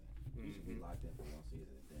season. He should be locked in for one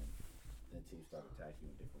season, and then teams start attacking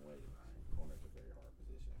you in different ways. Corner's a very hard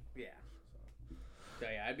position. Yeah. So So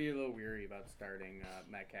yeah, I'd be a little weary about starting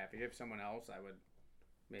Metcalf. If you have someone else, I would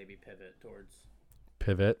maybe pivot towards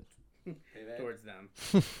them.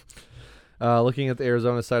 Looking at the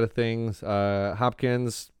Arizona side of things,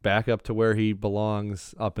 Hopkins back up to where he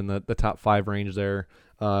belongs, up in the top 5 range there.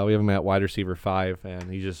 We have him at wide receiver 5, and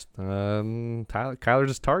he just Kyler's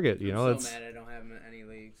just target. You know, I'm it's so mad I don't have him in any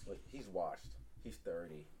leagues. look, he's washed. He's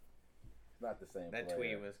 30. Not the same. That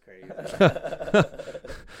player. tweet was crazy.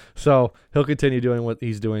 so he'll continue doing what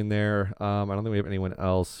he's doing there. I don't think we have anyone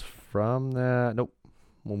else from that. Nope.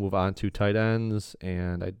 We'll move on to tight ends,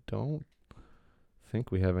 and I don't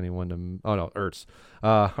think we have anyone to. Oh no, Ertz.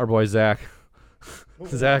 Our boy Zach.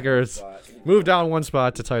 Zach Ertz moved down one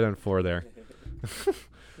spot to tight end 4 there.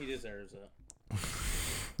 He deserves it.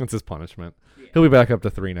 That's his punishment. Yeah. He'll be back up to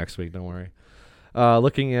 3 next week. Don't worry.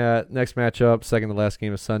 Looking at next matchup, second to last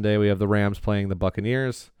game of Sunday, we have the Rams playing the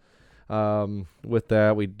Buccaneers. With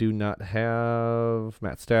that, we do not have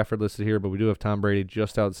Matt Stafford listed here, but we do have Tom Brady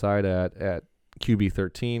just outside at QB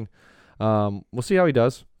 13. We'll see how he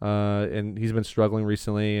does. And he's been struggling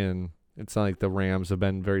recently, and it's not like the Rams have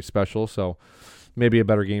been very special, so maybe a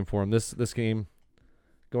better game for him. This game,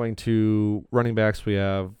 going to running backs, we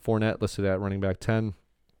have Fournette listed at running back 10.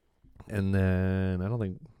 And then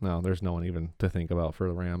there's no one even to think about for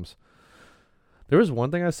the Rams. There was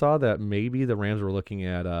one thing I saw that maybe the Rams were looking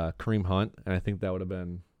at Kareem Hunt, and I think that would have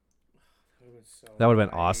been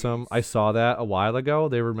awesome. I saw that a while ago.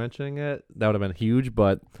 They were mentioning it. That would have been huge,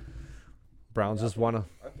 but Browns just want to.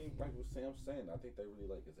 I think like what Sam's saying, I think they really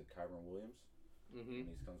like is it Kyron Williams, and he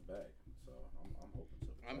comes back. So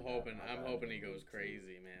I'm hoping. I'm hoping he goes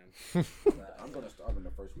crazy, man. I'm gonna start him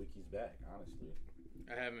the first week he's back. Honestly,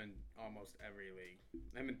 I have him in almost every league.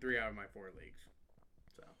 I'm in 3 out of my 4 leagues.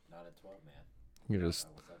 So Not in 12 man. You just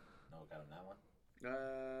What's up? No, got him that one.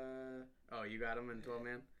 you got him in 12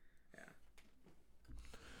 man.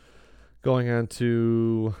 going on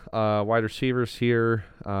to wide receivers here.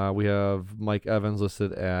 We have Mike Evans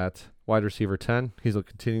listed at wide receiver 10. He's going to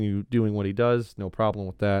continue doing what he does. No problem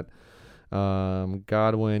with that.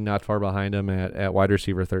 Godwin not far behind him at wide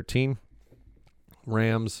receiver 13.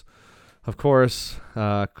 Rams, of course,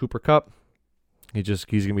 Cooper Kupp. He's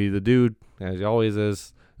going to be the dude, as he always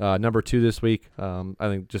is. Number 2 this week. I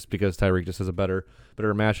think just because Tyreek just has a better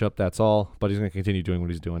matchup, that's all. But he's going to continue doing what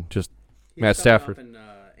he's doing. Just Matt Stafford. Off an,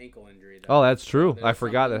 ankle injury. Though. Oh, that's true. So I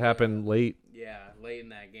forgot that happened late. Yeah, late in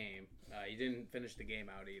that game. He didn't finish the game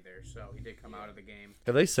out either, so he did come out of the game.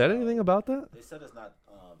 Have they said anything about that? They said it's not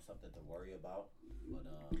something to worry about, but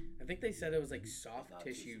I think they said it was like soft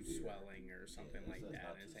tissue swelling or something like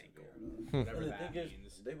that in his ankle. Whatever And the that thing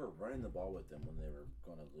means. is, they were running the ball with them when they were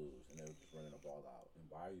going to lose, and they were just running the ball out. And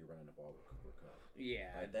why are you running the ball with Cooper Kupp?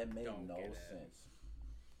 Yeah, Like, that made don't no get it. sense.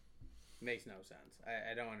 Makes no sense.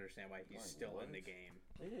 I don't understand why he's Like, still what? in the game.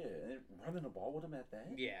 Yeah, and running the ball with him at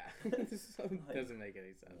that? Yeah, doesn't make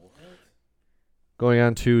any sense. What? Going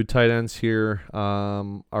on to tight ends here.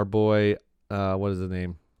 Our boy, what is his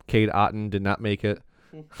name? Cade Otton did not make it,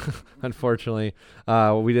 unfortunately.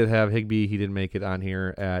 We did have Higbee. He didn't make it on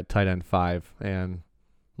here at tight end 5. And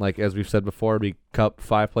like as we've said before, we Cup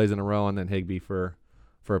 5 plays in a row, and then Higbee for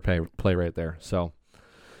a play right there. So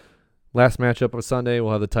last matchup of Sunday,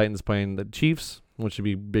 we'll have the Titans playing the Chiefs, which should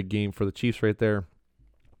be a big game for the Chiefs right there.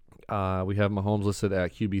 We have Mahomes listed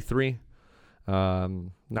at QB3. I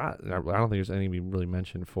don't think there's anything we really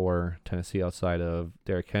mentioned for Tennessee outside of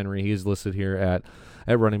Derrick Henry. He's listed here at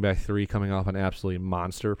running back 3, coming off an absolutely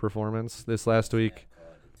monster performance this last week.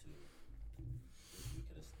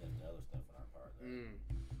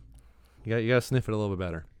 You got to sniff it a little bit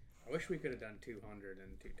better. I wish we could have done 200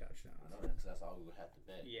 and 2 touchdowns. I know because that's all we would have to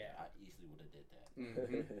bet. Yeah. I easily would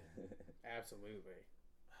have did that. Absolutely.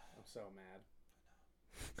 I'm so mad.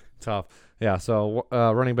 Tough. Yeah, so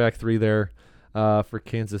running back 3 there for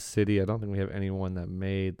Kansas City. I don't think we have anyone that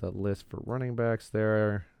made the list for running backs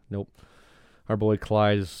there. Nope. Our boy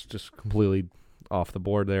Clyde is just completely off the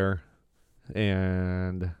board there.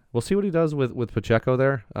 And we'll see what he does with Pacheco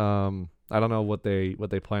there. I don't know what they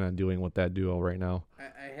plan on doing with that duo right now.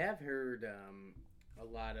 I have heard a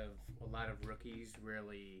lot of rookies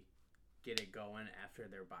really get it going after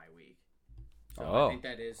their bye week. So I think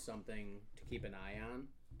that is something to keep an eye on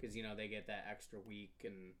because they get that extra week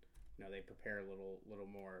and they prepare a little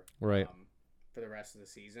more right for the rest of the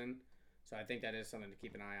season. So I think that is something to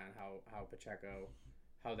keep an eye on how Pacheco,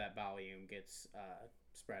 how that volume gets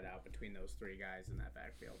spread out between those 3 guys in that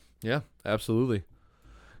backfield. Yeah, absolutely.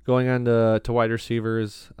 Going on to wide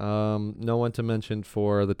receivers, no one to mention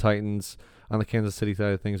for the Titans on the Kansas City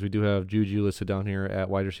side of things. We do have Juju listed down here at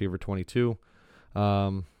wide receiver 22.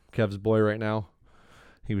 Kev's boy right now.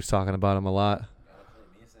 He was talking about him a lot. Gotta play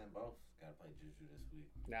me and Sam both. Gotta play Juju this week.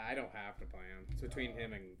 Nah, I don't have to play him. It's between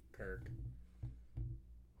him and Kirk.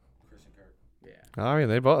 Christian Kirk. Yeah. I mean,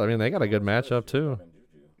 they got a good matchup too.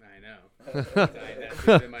 I know. That's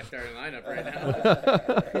who's in my starting lineup right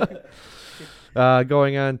now.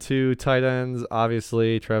 Going on to tight ends,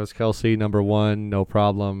 obviously Travis Kelce, number 1, no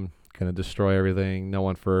problem. Gonna destroy everything. No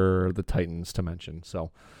one for the Titans to mention.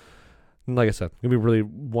 So, like I said, gonna be really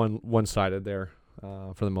one-sided there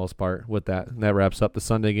for the most part with that. And that wraps up the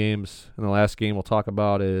Sunday games. And the last game we'll talk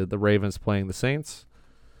about is the Ravens playing the Saints.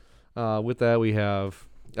 With that, we have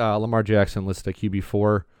Lamar Jackson listed at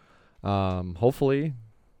QB4. Hopefully,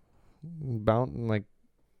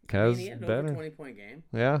 has he had an better. over 20-point game.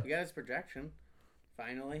 Yeah. He got his projection.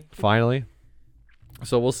 Finally.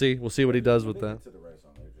 So we'll see. We'll see what he does with that. To the red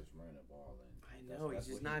zone, they're just running the ball. I No, he's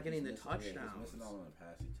just not getting the touchdowns. He's missing out on the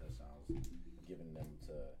passing touchdowns, giving them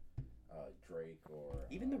to Drake or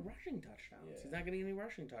even the rushing touchdowns. Yeah. He's not getting any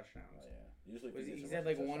rushing touchdowns. Oh, yeah. Usually, He's had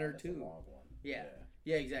like one or two. Yeah.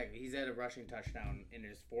 Yeah, exactly. He's had a rushing touchdown in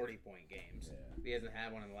his 40-point games. Yeah. He hasn't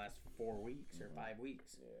had one in the last 4 weeks or 5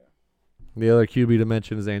 weeks. Yeah. The other QB to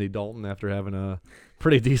mention is Andy Dalton after having a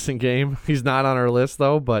pretty decent game. He's not on our list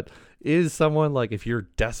though, but is someone like if you're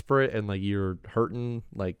desperate and like you're hurting,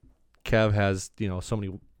 like Kev has, so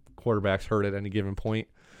many quarterbacks hurt at any given point,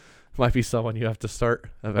 might be someone you have to start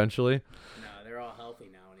eventually. No, they're all healthy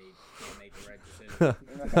now, and he can't make the right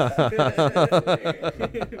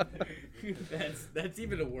decision. that's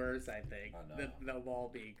even worse, I think. They'll all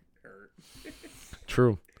be hurt.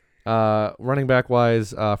 True. Running back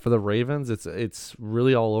wise, for the Ravens, it's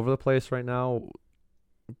really all over the place right now.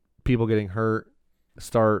 People getting hurt,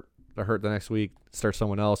 start or hurt the next week, start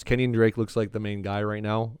someone else. Kenyon Drake looks like the main guy right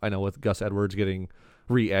now. I know with Gus Edwards getting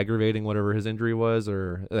re-aggravating whatever his injury was,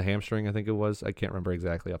 or the hamstring, I think it was. I can't remember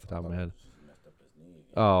exactly off the top of my head.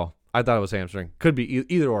 Oh, I thought it was hamstring. Could be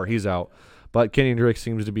either or. He's out. But Kenyon Drake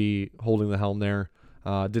seems to be holding the helm there.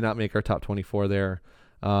 Did not make our top 24 there.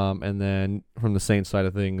 And then from the Saints side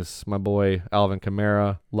of things, my boy Alvin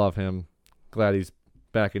Kamara, love him. Glad he's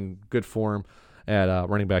back in good form at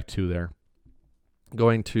running back 2 there.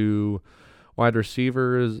 Going to wide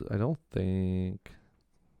receivers, I know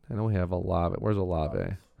we have Olave. Where's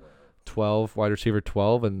Olave? 12, wide receiver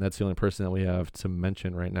 12, and that's the only person that we have to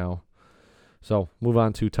mention right now. So move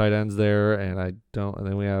on to tight ends there, and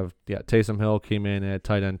then we have, Taysom Hill came in at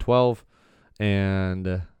tight end 12,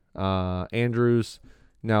 and Andrews.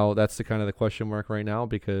 Now that's the kind of the question mark right now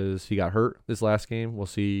because he got hurt this last game. We'll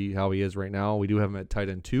see how he is right now. We do have him at tight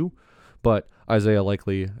end 2, but Isaiah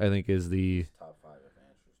Likely, I think, is the top 5 if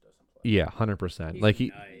Andrews doesn't play. 100%. He's Like he,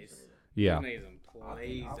 nice. yeah. He's made some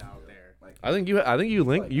plays out there. Like, I think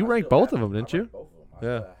you ranked both of them, didn't you? Both of them.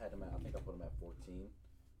 Yeah. I had him I think I put him at 14.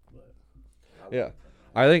 But Yeah.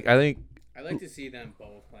 I think I like to see them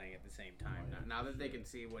both playing at the same time. Now that they can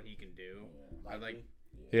see what he can do, I like.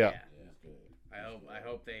 Yeah. I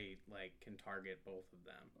hope they can target both of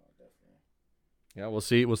them. Yeah, we'll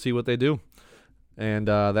see what they do. And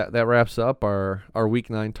that wraps up our week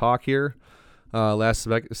 9 talk here. Last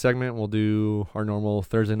segment, we'll do our normal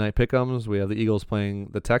Thursday night pick'ems. We have the Eagles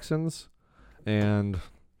playing the Texans, and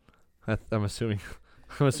I'm assuming.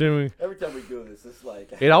 every time we do this, it's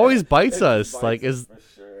like It always bites us. bites Like us is for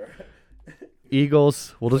sure.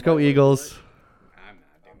 Eagles. We'll just go Eagles. I'm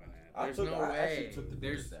not doing that. There's no I way. actually took the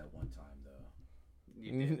Bears that one time though.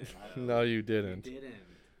 You didn't. No, you didn't. You didn't.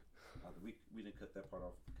 We didn't cut that part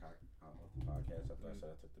off the podcast after I said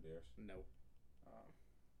I took the Bears. No.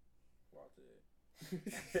 Well, I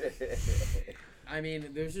did. I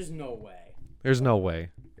mean, there's just no way. There's no way.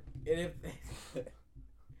 And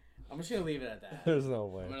I'm just gonna leave it at that. There's no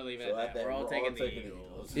way. I'm gonna leave it So at that. We're all taking the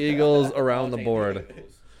Eagles. Eagles We're around all the taking board.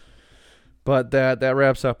 Eagles. But that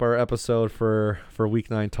wraps up our episode for Week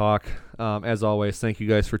 9 talk. As always, thank you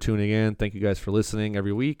guys for tuning in. Thank you guys for listening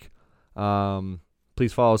every week.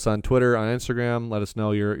 Please follow us on Twitter, on Instagram. Let us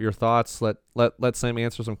know your thoughts. Let Sam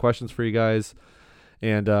answer some questions for you guys.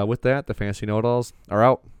 And with that, the Fantasy Know-It-Alls are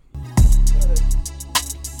out.